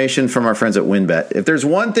information from our friends at WynnBET. If there's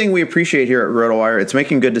one thing we appreciate here at RotoWire, it's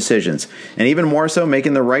making good decisions, and even more so,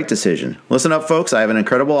 making the right decision. Listen up, folks. I have an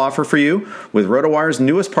incredible offer for you with RotoWire's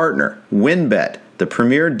newest partner, WynnBET, the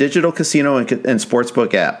premier digital casino and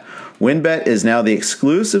sportsbook app. WynnBET is now the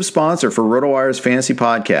exclusive sponsor for RotoWire's fantasy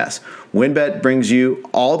podcast. WynnBET brings you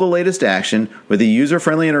all the latest action with a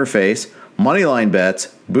user-friendly interface, moneyline bets,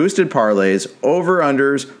 boosted parlays,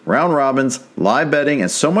 over-unders, round robins, live betting, and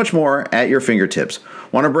so much more at your fingertips.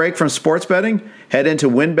 Want a break from sports betting? Head into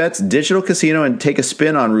WynnBET's digital casino and take a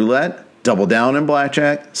spin on roulette, double down in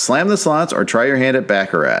blackjack, slam the slots, or try your hand at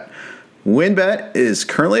Baccarat. WynnBET is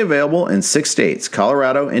currently available in 6 states,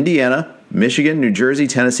 Colorado, Indiana, Michigan, New Jersey,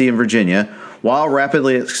 Tennessee, and Virginia, while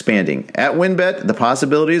rapidly expanding. At WynnBET, the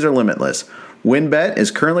possibilities are limitless. WynnBET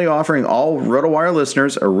is currently offering all RotoWire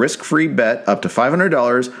listeners a risk-free bet up to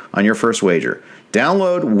 $500 on your first wager.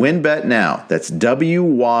 Download WynnBET now. That's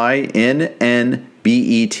WYNNBET.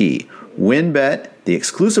 WynnBET, the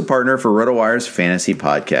exclusive partner for RotoWire's fantasy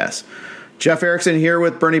podcast. Jeff Erickson here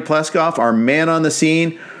with Bernie Pleskoff, our man on the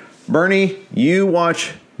scene. Bernie, you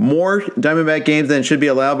watch more Diamondback games than should be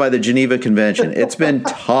allowed by the Geneva Convention. It's been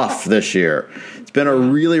tough this year. It's been a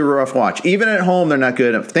really rough watch. Even at home, they're not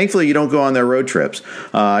good. Thankfully, you don't go on their road trips.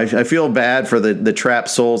 I feel bad for the trapped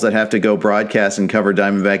souls that have to go broadcast and cover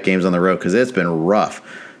Diamondback games on the road because it's been rough.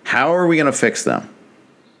 How are we going to fix them?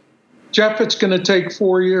 Jeff, it's going to take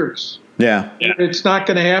 4 years. Yeah. It's not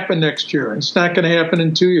going to happen next year. It's not going to happen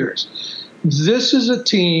in 2 years. This is a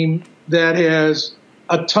team that has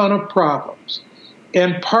a ton of problems.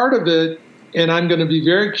 And part of it, and I'm going to be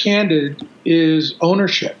very candid, is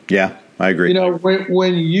ownership. Yeah, I agree. You know,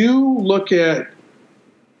 when you look at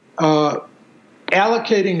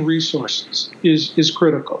allocating resources is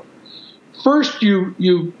critical. First, you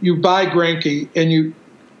buy Greinke and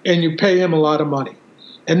you pay him a lot of money.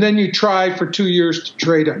 And then you try for 2 years to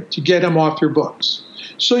trade him, to get him off your books.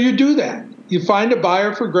 So you do that. You find a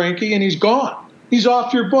buyer for Greinke, and he's gone. He's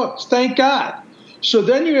off your books. Thank God. So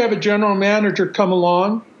then you have a general manager come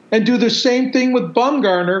along and do the same thing with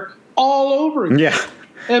Bumgarner all over again. Yeah.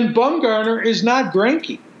 And Bumgarner is not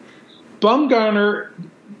Greinke. Bumgarner,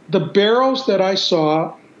 the barrels that I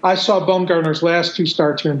saw Bumgarner's last 2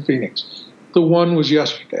 starts here in Phoenix. The one was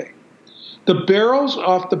yesterday. The barrels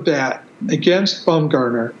off the bat against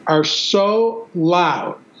Bumgarner are so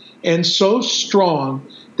loud and so strong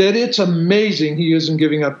that it's amazing he isn't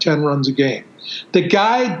giving up 10 runs a game. The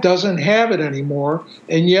guy doesn't have it anymore,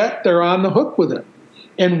 and yet they're on the hook with him.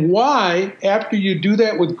 And why, after you do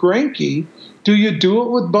that with Greinke, do you do it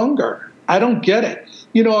with Bumgarner? I don't get it.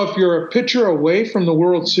 You know, if you're a pitcher away from the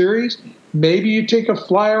World Series, maybe you take a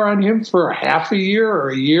flyer on him for a half a year or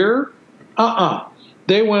a year.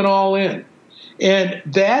 They went all in. And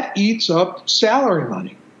that eats up salary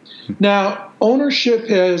money. Now, ownership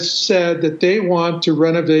has said that they want to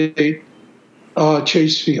renovate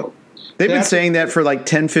Chase Field. They've been saying that for like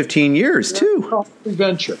 10, 15 years, too.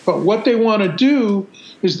 Venture. But what they want to do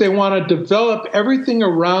is they want to develop everything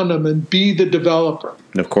around them and be the developer.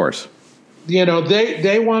 Of course. You know,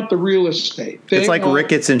 they want the real estate. It's like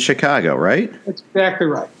Ricketts in Chicago, right? That's exactly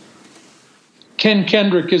right. Ken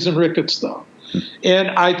Kendrick isn't Ricketts, though. And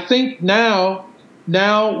I think now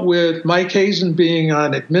with Mike Hazen being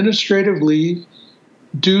on administrative leave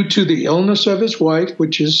due to the illness of his wife,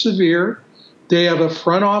 which is severe, they have a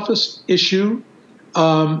front office issue.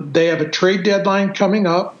 They have a trade deadline coming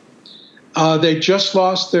up. They just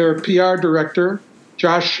lost their PR director.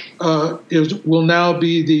 Josh will now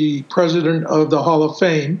be the president of the Hall of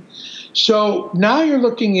Fame. So now you're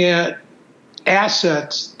looking at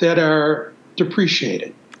assets that are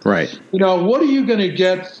depreciated. Right. You know, what are you going to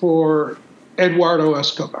get for Eduardo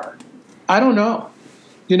Escobar? I don't know.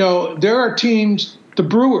 You know, there are teams, the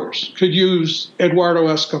Brewers could use Eduardo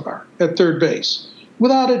Escobar at third base,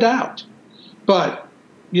 without a doubt. But,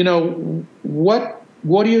 you know, what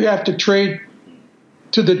do you have to trade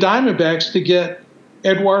to the Diamondbacks to get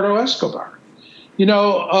Eduardo Escobar? You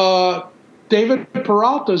know, David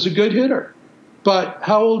Peralta is a good hitter. But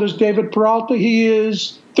how old is David Peralta? He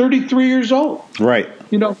is 33 years old. Right.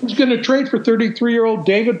 You know, who's going to trade for 33-year-old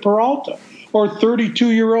David Peralta or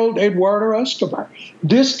 32-year-old Eduardo Escobar?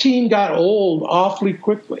 This team got old awfully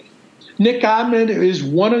quickly. Nick Ahmed is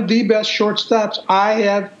one of the best shortstops I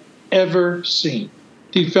have ever seen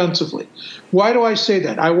defensively. Why do I say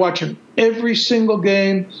that? I watch him every single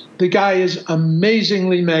game. The guy is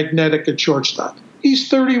amazingly magnetic at shortstop. He's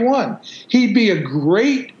 31. He'd be a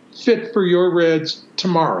great fit for your Reds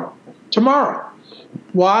tomorrow.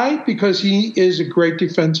 Why? Because he is a great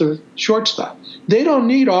defensive shortstop. They don't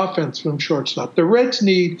need offense from shortstop. The Reds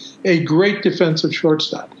need a great defensive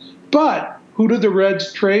shortstop. But who do the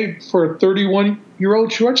Reds trade for a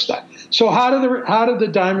 31-year-old shortstop? So how do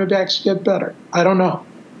the Diamondbacks get better? I don't know.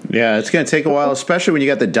 Yeah, it's going to take a while, especially when you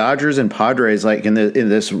got the Dodgers and Padres like in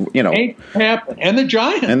this, you know, ain't happen. And the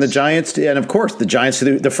Giants, and of course the Giants,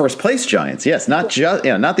 the first place Giants. Yes, not just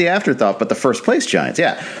not the afterthought, but the first place Giants.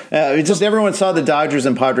 Yeah, it's just everyone saw the Dodgers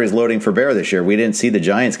and Padres loading for bear this year. We didn't see the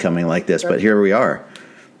Giants coming like this, but here we are.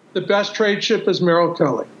 The best trade ship is Merrill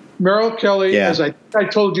Kelly. Merrill Kelly, yeah. As I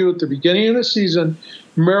told you at the beginning of the season,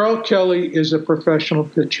 Merrill Kelly is a professional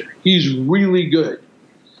pitcher. He's really good.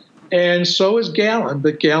 And so is Gallen,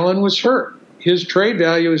 but Gallen was hurt. His trade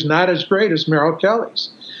value is not as great as Merrill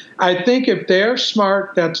Kelly's. I think if they're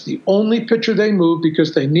smart, that's the only pitcher they move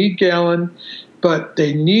because they need Gallen, but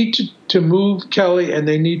they need to move Kelly and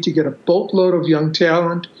they need to get a boatload of young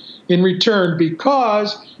talent in return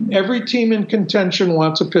because every team in contention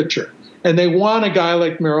wants a pitcher and they want a guy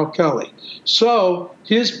like Merrill Kelly. So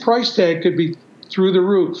his price tag could be through the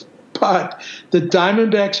roof. But the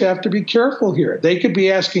Diamondbacks have to be careful here. They could be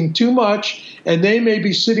asking too much, and they may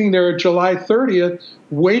be sitting there at July 30th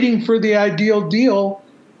waiting for the ideal deal,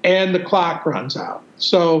 and the clock runs out.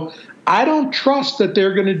 So I don't trust that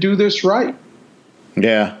they're going to do this right.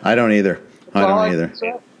 Yeah, I don't either. I don't either.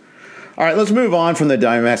 All right, let's move on from the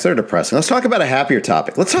Diamondbacks. They're depressing. Let's talk about a happier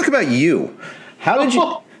topic. Let's talk about you. How did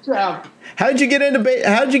you get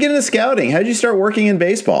into scouting? How did you start working in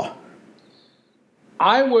baseball?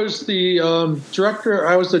 I was the director.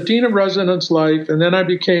 I was the dean of residence life, and then I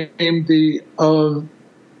became the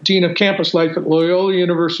dean of campus life at Loyola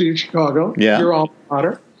University of Chicago, your alma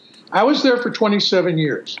mater. I was there for 27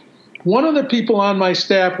 years. One of the people on my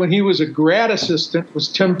staff when he was a grad assistant was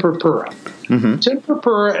Tim Purpura. Mm-hmm. Tim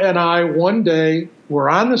Purpura and I one day were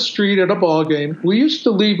on the street at a ball game. We used to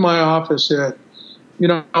leave my office at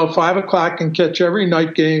 5 o'clock and catch every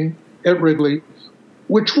night game at Wrigley,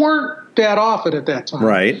 which weren't that often at that time.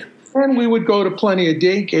 Right. And we would go to plenty of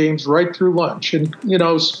day games right through lunch and,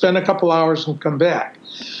 spend a couple hours and come back.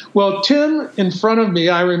 Well, Tim, in front of me,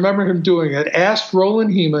 I remember him doing it, asked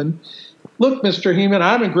Roland Heeman, "Look, Mr. Heeman,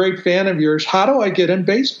 I'm a great fan of yours. How do I get in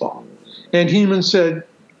baseball?" And Heeman said,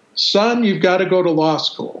 "Son, you've got to go to law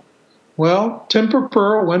school." Well, Tim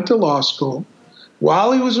Purpura went to law school.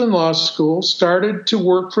 While he was in law school, started to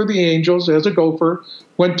work for the Angels as a gopher,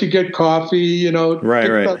 went to get coffee, picked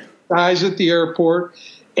up guys at the airport,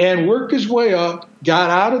 and worked his way up, got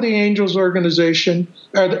out of the Angels organization,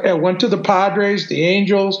 went to the Padres, the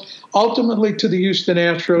Angels, ultimately to the Houston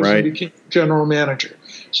Astros, and became general manager.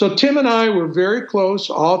 So Tim and I were very close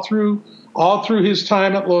all through his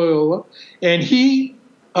time at Loyola, and he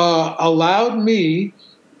allowed me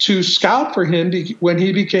to scout for him when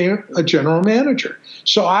he became a general manager.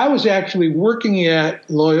 So I was actually working at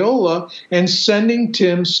Loyola and sending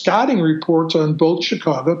Tim scouting reports on both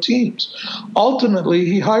Chicago teams. Ultimately,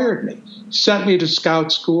 he hired me, sent me to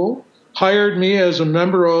scout school, hired me as a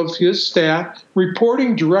member of his staff,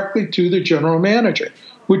 reporting directly to the general manager,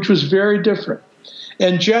 which was very different.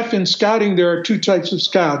 And Jeff, in scouting, there are two types of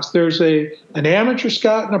scouts. There's an amateur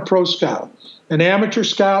scout and a pro scout. An amateur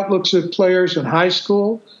scout looks at players in high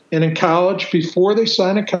school and in college before they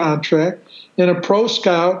sign a contract, and a pro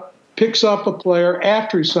scout picks up a player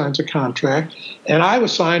after he signs a contract. And I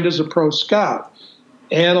was signed as a pro scout.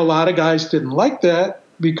 And a lot of guys didn't like that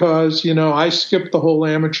because, I skipped the whole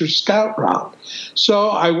amateur scout route. So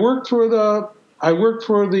I worked for the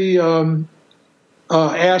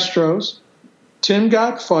Astros. Tim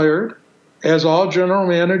got fired, as all general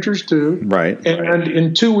managers do. Right. And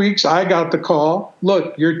in 2 weeks, I got the call,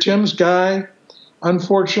 "Look, you're Tim's guy.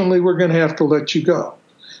 Unfortunately, we're going to have to let you go."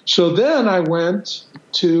 So then I went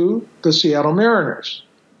to the Seattle Mariners.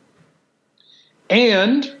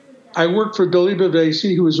 And I worked for Billy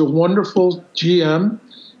Bavasi, who was a wonderful GM,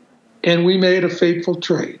 and we made a fateful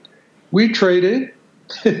trade. We traded,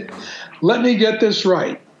 let me get this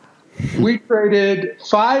right, we traded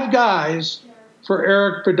 5 guys for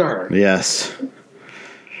Erik Bedard. Yes.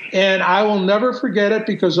 And I will never forget it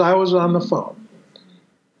because I was on the phone.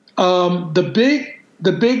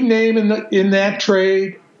 The big name in that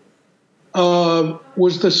trade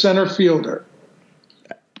was the center fielder,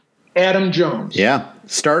 Adam Jones. Yeah.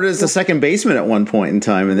 Started as a second baseman at one point in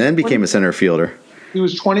time and then became a center fielder. He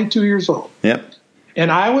was 22 years old. Yep.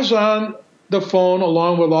 And I was on the phone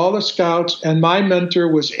along with all the scouts, and my mentor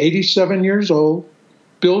was 87 years old,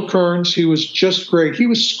 Bill Kearns. He was just great. He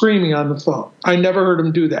was screaming on the phone. I never heard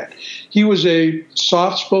him do that. He was a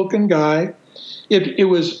soft-spoken guy. It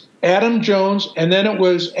was Adam Jones, and then it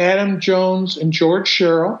was Adam Jones and George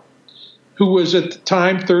Sherrill, who was at the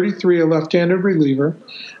time 33, a left-handed reliever.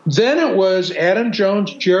 Then it was Adam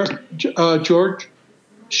Jones, George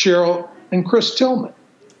Sherrill, and Chris Tillman.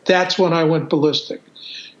 That's when I went ballistic.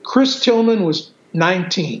 Chris Tillman was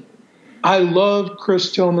 19. I loved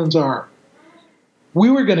Chris Tillman's arm. We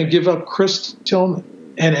were going to give up Chris Tillman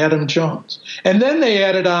and Adam Jones. And then they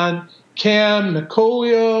added on Cam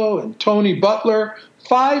Nicolio and Tony Butler,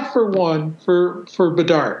 5 for 1 for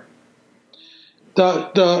Bedard.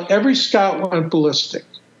 Every scout went ballistic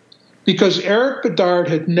because Erik Bedard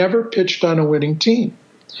had never pitched on a winning team.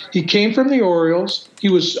 He came from the Orioles. He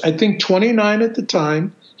was, I think, 29 at the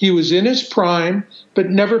time. He was in his prime, but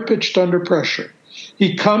never pitched under pressure.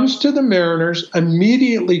 He comes to the Mariners,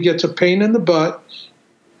 immediately gets a pain in the butt,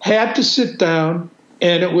 had to sit down,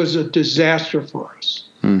 and it was a disaster for us.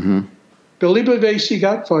 Mm-hmm. Billy Bavasi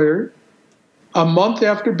got fired. A month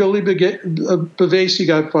after Billy Bavasi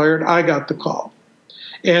got fired, I got the call.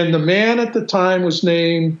 And the man at the time was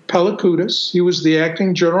named Pelikutis. He was the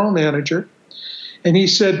acting general manager. And he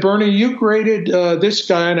said, "Bernie, you graded this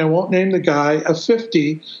guy, and I won't name the guy, a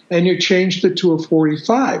 50, and you changed it to a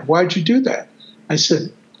 45. Why'd you do that?" I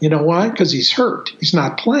said, "You know why? Because he's hurt. He's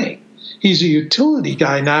not playing. He's a utility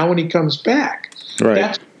guy now when he comes back." Right.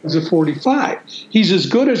 That's a 45. He's as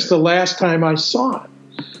good as the last time I saw him.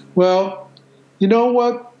 Well, you know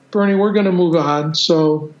what, Bernie, we're going to move on.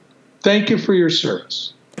 So thank you for your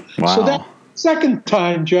service. Wow. So that second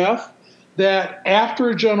time, Jeff, that after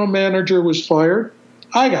a general manager was fired,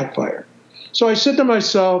 I got fired. So I said to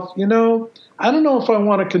myself, I don't know if I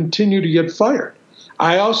want to continue to get fired.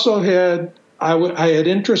 I also had I had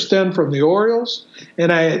interest then from the Orioles,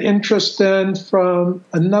 and I had interest then from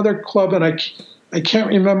another club, and I can't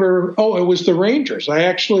remember. Oh, it was the Rangers. I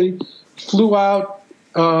actually flew out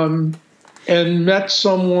and met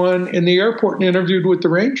someone in the airport and interviewed with the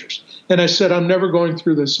Rangers. And I said, I'm never going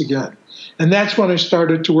through this again. And that's when I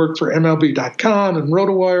started to work for MLB.com and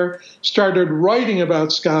RotoWire, started writing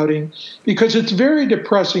about scouting, because it's very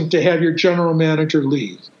depressing to have your general manager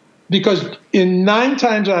leave. Because in 9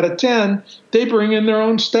 times out of 10, they bring in their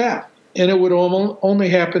own staff. And it would only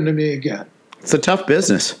happen to me again. It's a tough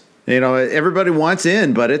business. You know, everybody wants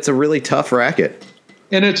in, but it's a really tough racket.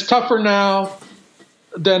 And it's tougher now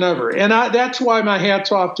than ever. And that's why my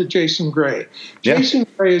hat's off to Jason Gray. Yeah. Jason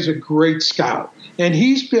Gray is a great scout. And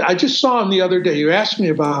I just saw him the other day. You asked me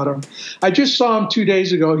about him. I just saw him 2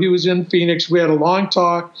 days ago. He was in Phoenix. We had a long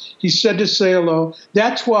talk. He said to say hello.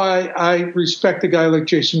 That's why I respect a guy like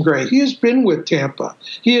Jason Gray. He has been with Tampa.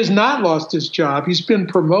 He has not lost his job. He's been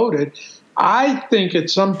promoted. I think at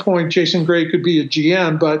some point Jason Gray could be a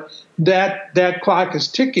GM, but that clock is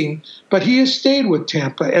ticking. But he has stayed with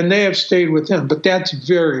Tampa, and they have stayed with him. But that's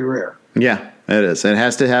very rare. Yeah. It is. It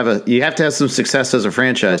has to have you have to have some success as a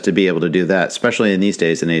franchise to be able to do that, especially in these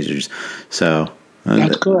days and ages. So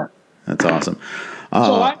that's correct. That's awesome.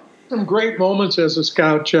 So I had some great moments as a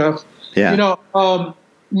scout, Jeff. Yeah. You know,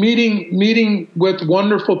 meeting with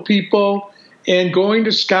wonderful people and going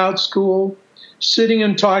to scout school, sitting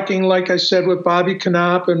and talking, like I said, with Bobby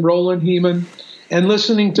Knopp and Roland Heeman, and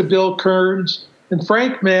listening to Bill Kearns. And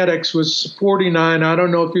Frank Maddox was 49. I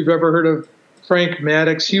don't know if you've ever heard of Frank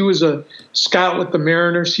Maddox. He was a scout with the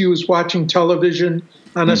Mariners. He was watching television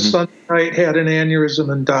on a Sunday night, had an aneurysm,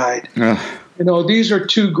 and died. You know, these are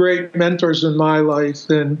 2 great mentors in my life,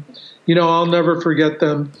 and, you know, I'll never forget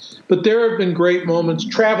them. But there have been great moments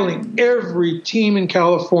traveling every team in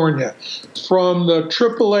California, from the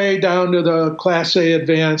AAA down to the Class A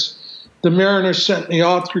Advance. The Mariners sent me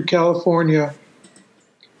all through California,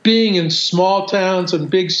 being in small towns and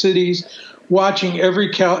big cities, watching every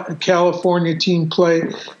California team play.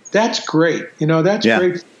 That's great. You know, that's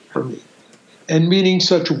great for me. And meeting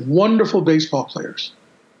such wonderful baseball players.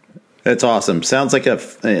 That's awesome. Sounds like a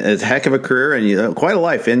heck of a career and quite a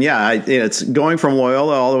life. And it's going from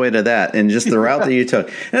Loyola all the way to that, and just the route that you took.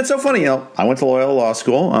 And it's so funny. You know, I went to Loyola Law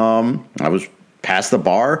School. I was past the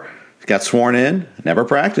bar, got sworn in, never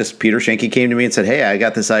practiced. Peter Schenke came to me and said, "Hey, I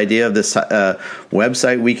got this idea of this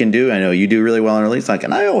website we can do. I know you do really well in release."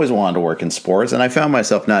 And I always wanted to work in sports, and I found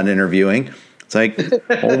myself not interviewing. It's like,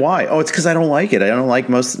 well, why? Oh, it's because I don't like it. I don't like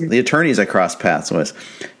most of the attorneys I cross paths with.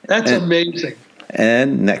 That's amazing.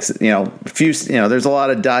 And next, there's a lot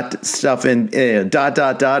of dot stuff in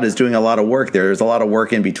dot is doing a lot of work there. There's a lot of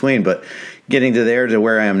work in between, but getting to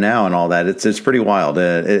where I am now and all that, it's pretty wild.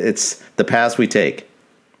 It's the paths we take.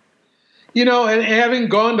 You know, and having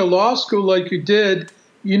gone to law school like you did,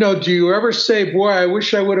 you know, do you ever say, boy, I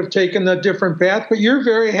wish I would have taken a different path? But you're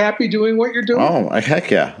very happy doing what you're doing. Oh,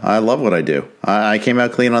 heck yeah. I love what I do. I came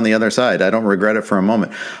out clean on the other side. I don't regret it for a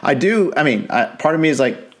moment. I do. I mean, part of me is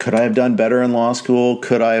like, could I have done better in law school?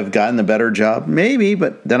 Could I have gotten a better job? Maybe,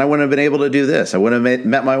 but then I wouldn't have been able to do this. I wouldn't have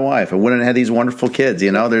met my wife. I wouldn't have had these wonderful kids.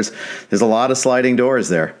 You know, there's a lot of sliding doors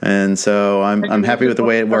there. And so I'm happy with the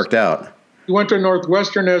way it worked out. You went to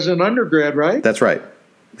Northwestern as an undergrad, right? That's right.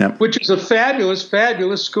 Yep. Which is a fabulous,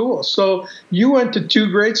 fabulous school. So you went to 2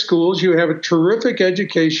 great schools. You have a terrific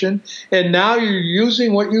education. And now you're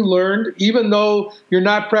using what you learned, even though you're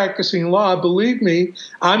not practicing law. Believe me,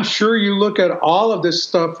 I'm sure you look at all of this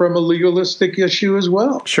stuff from a legalistic issue as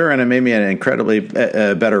well. Sure, and it made me an incredibly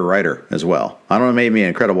better writer as well. I don't know, it made me an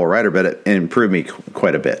incredible writer, but it improved me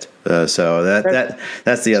quite a bit. So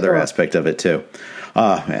that's the other aspect of it, too.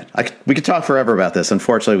 Man, we could talk forever about this.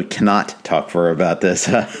 Unfortunately, we cannot talk forever about this.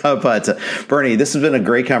 But Bernie, this has been a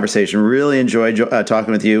great conversation. Really enjoyed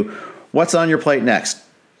talking with you. What's on your plate next?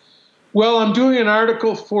 Well, I'm doing an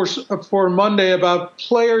article for Monday about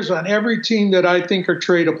players on every team that I think are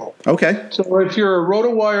tradable. Okay. So if you're a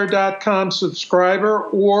RotoWire.com subscriber,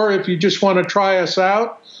 or if you just want to try us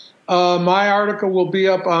out, my article will be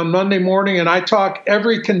up on Monday morning, and I talk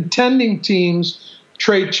every contending team's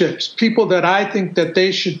trade chips, people that I think that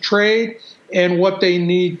they should trade and what they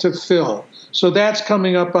need to fill. So that's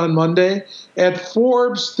coming up on Monday. At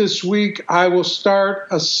Forbes this week, I will start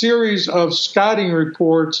a series of scouting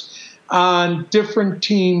reports on different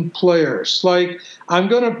team players. Like, I'm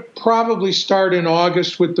going to probably start in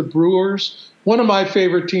August with the Brewers, one of my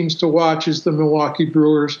favorite teams to watch is the Milwaukee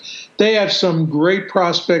Brewers. They have some great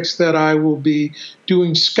prospects that I will be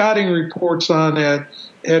doing scouting reports on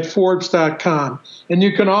at Forbes.com. And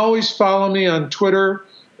you can always follow me on Twitter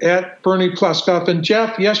at Bernie Pluskoff. And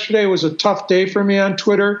Jeff, yesterday was a tough day for me on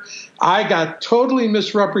Twitter. I got totally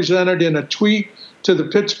misrepresented in a tweet to the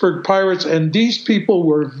Pittsburgh Pirates, and these people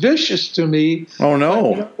were vicious to me. Oh,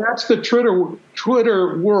 no. But, that's the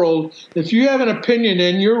Twitter world. If you have an opinion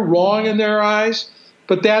and you're wrong in their eyes,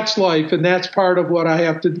 but that's life, and that's part of what I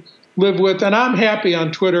have to live with. And I'm happy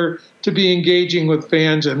on Twitter to be engaging with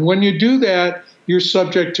fans. And when you do that, you're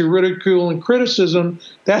subject to ridicule and criticism.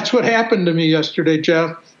 That's what happened to me yesterday,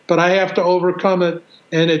 Jeff. But I have to overcome it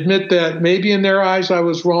and admit that maybe in their eyes I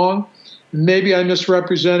was wrong. Maybe I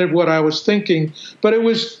misrepresented what I was thinking. But it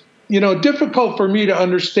was, difficult for me to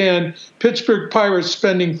understand Pittsburgh Pirates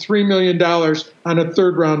spending $3 million on a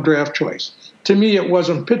third-round draft choice. To me, it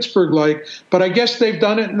wasn't Pittsburgh-like, but I guess they've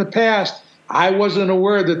done it in the past. I wasn't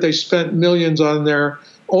aware that they spent millions on their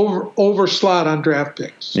over slot on draft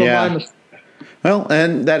picks. So yeah. Well,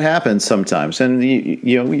 and that happens sometimes, and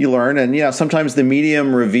you learn, and sometimes the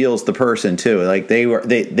medium reveals the person too. Like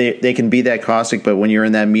they can be that caustic, but when you're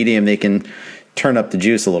in that medium, they can turn up the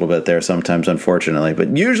juice a little bit there sometimes, unfortunately.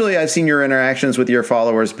 But usually, I've seen your interactions with your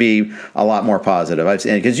followers be a lot more positive. I've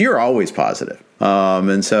seen, because you're always positive,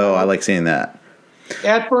 and so I like seeing that.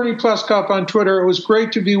 At Bernie Pluskoff on Twitter, it was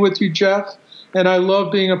great to be with you, Jeff, and I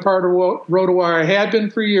love being a part of RotoWire. I had been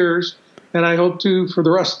for years. And I hope to for the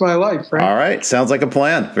rest of my life, right? All right. Sounds like a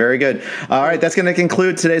plan. Very good. All right. That's going to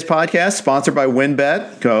conclude today's podcast, sponsored by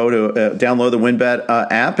WynnBET. Go to download the WynnBET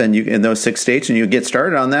app and you in those 6 states, and you get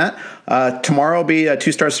started on that. Tomorrow will be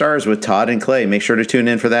 2-Star Stars with Todd and Clay. Make sure to tune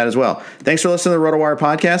in for that as well. Thanks for listening to the RotoWire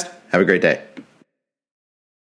podcast. Have a great day.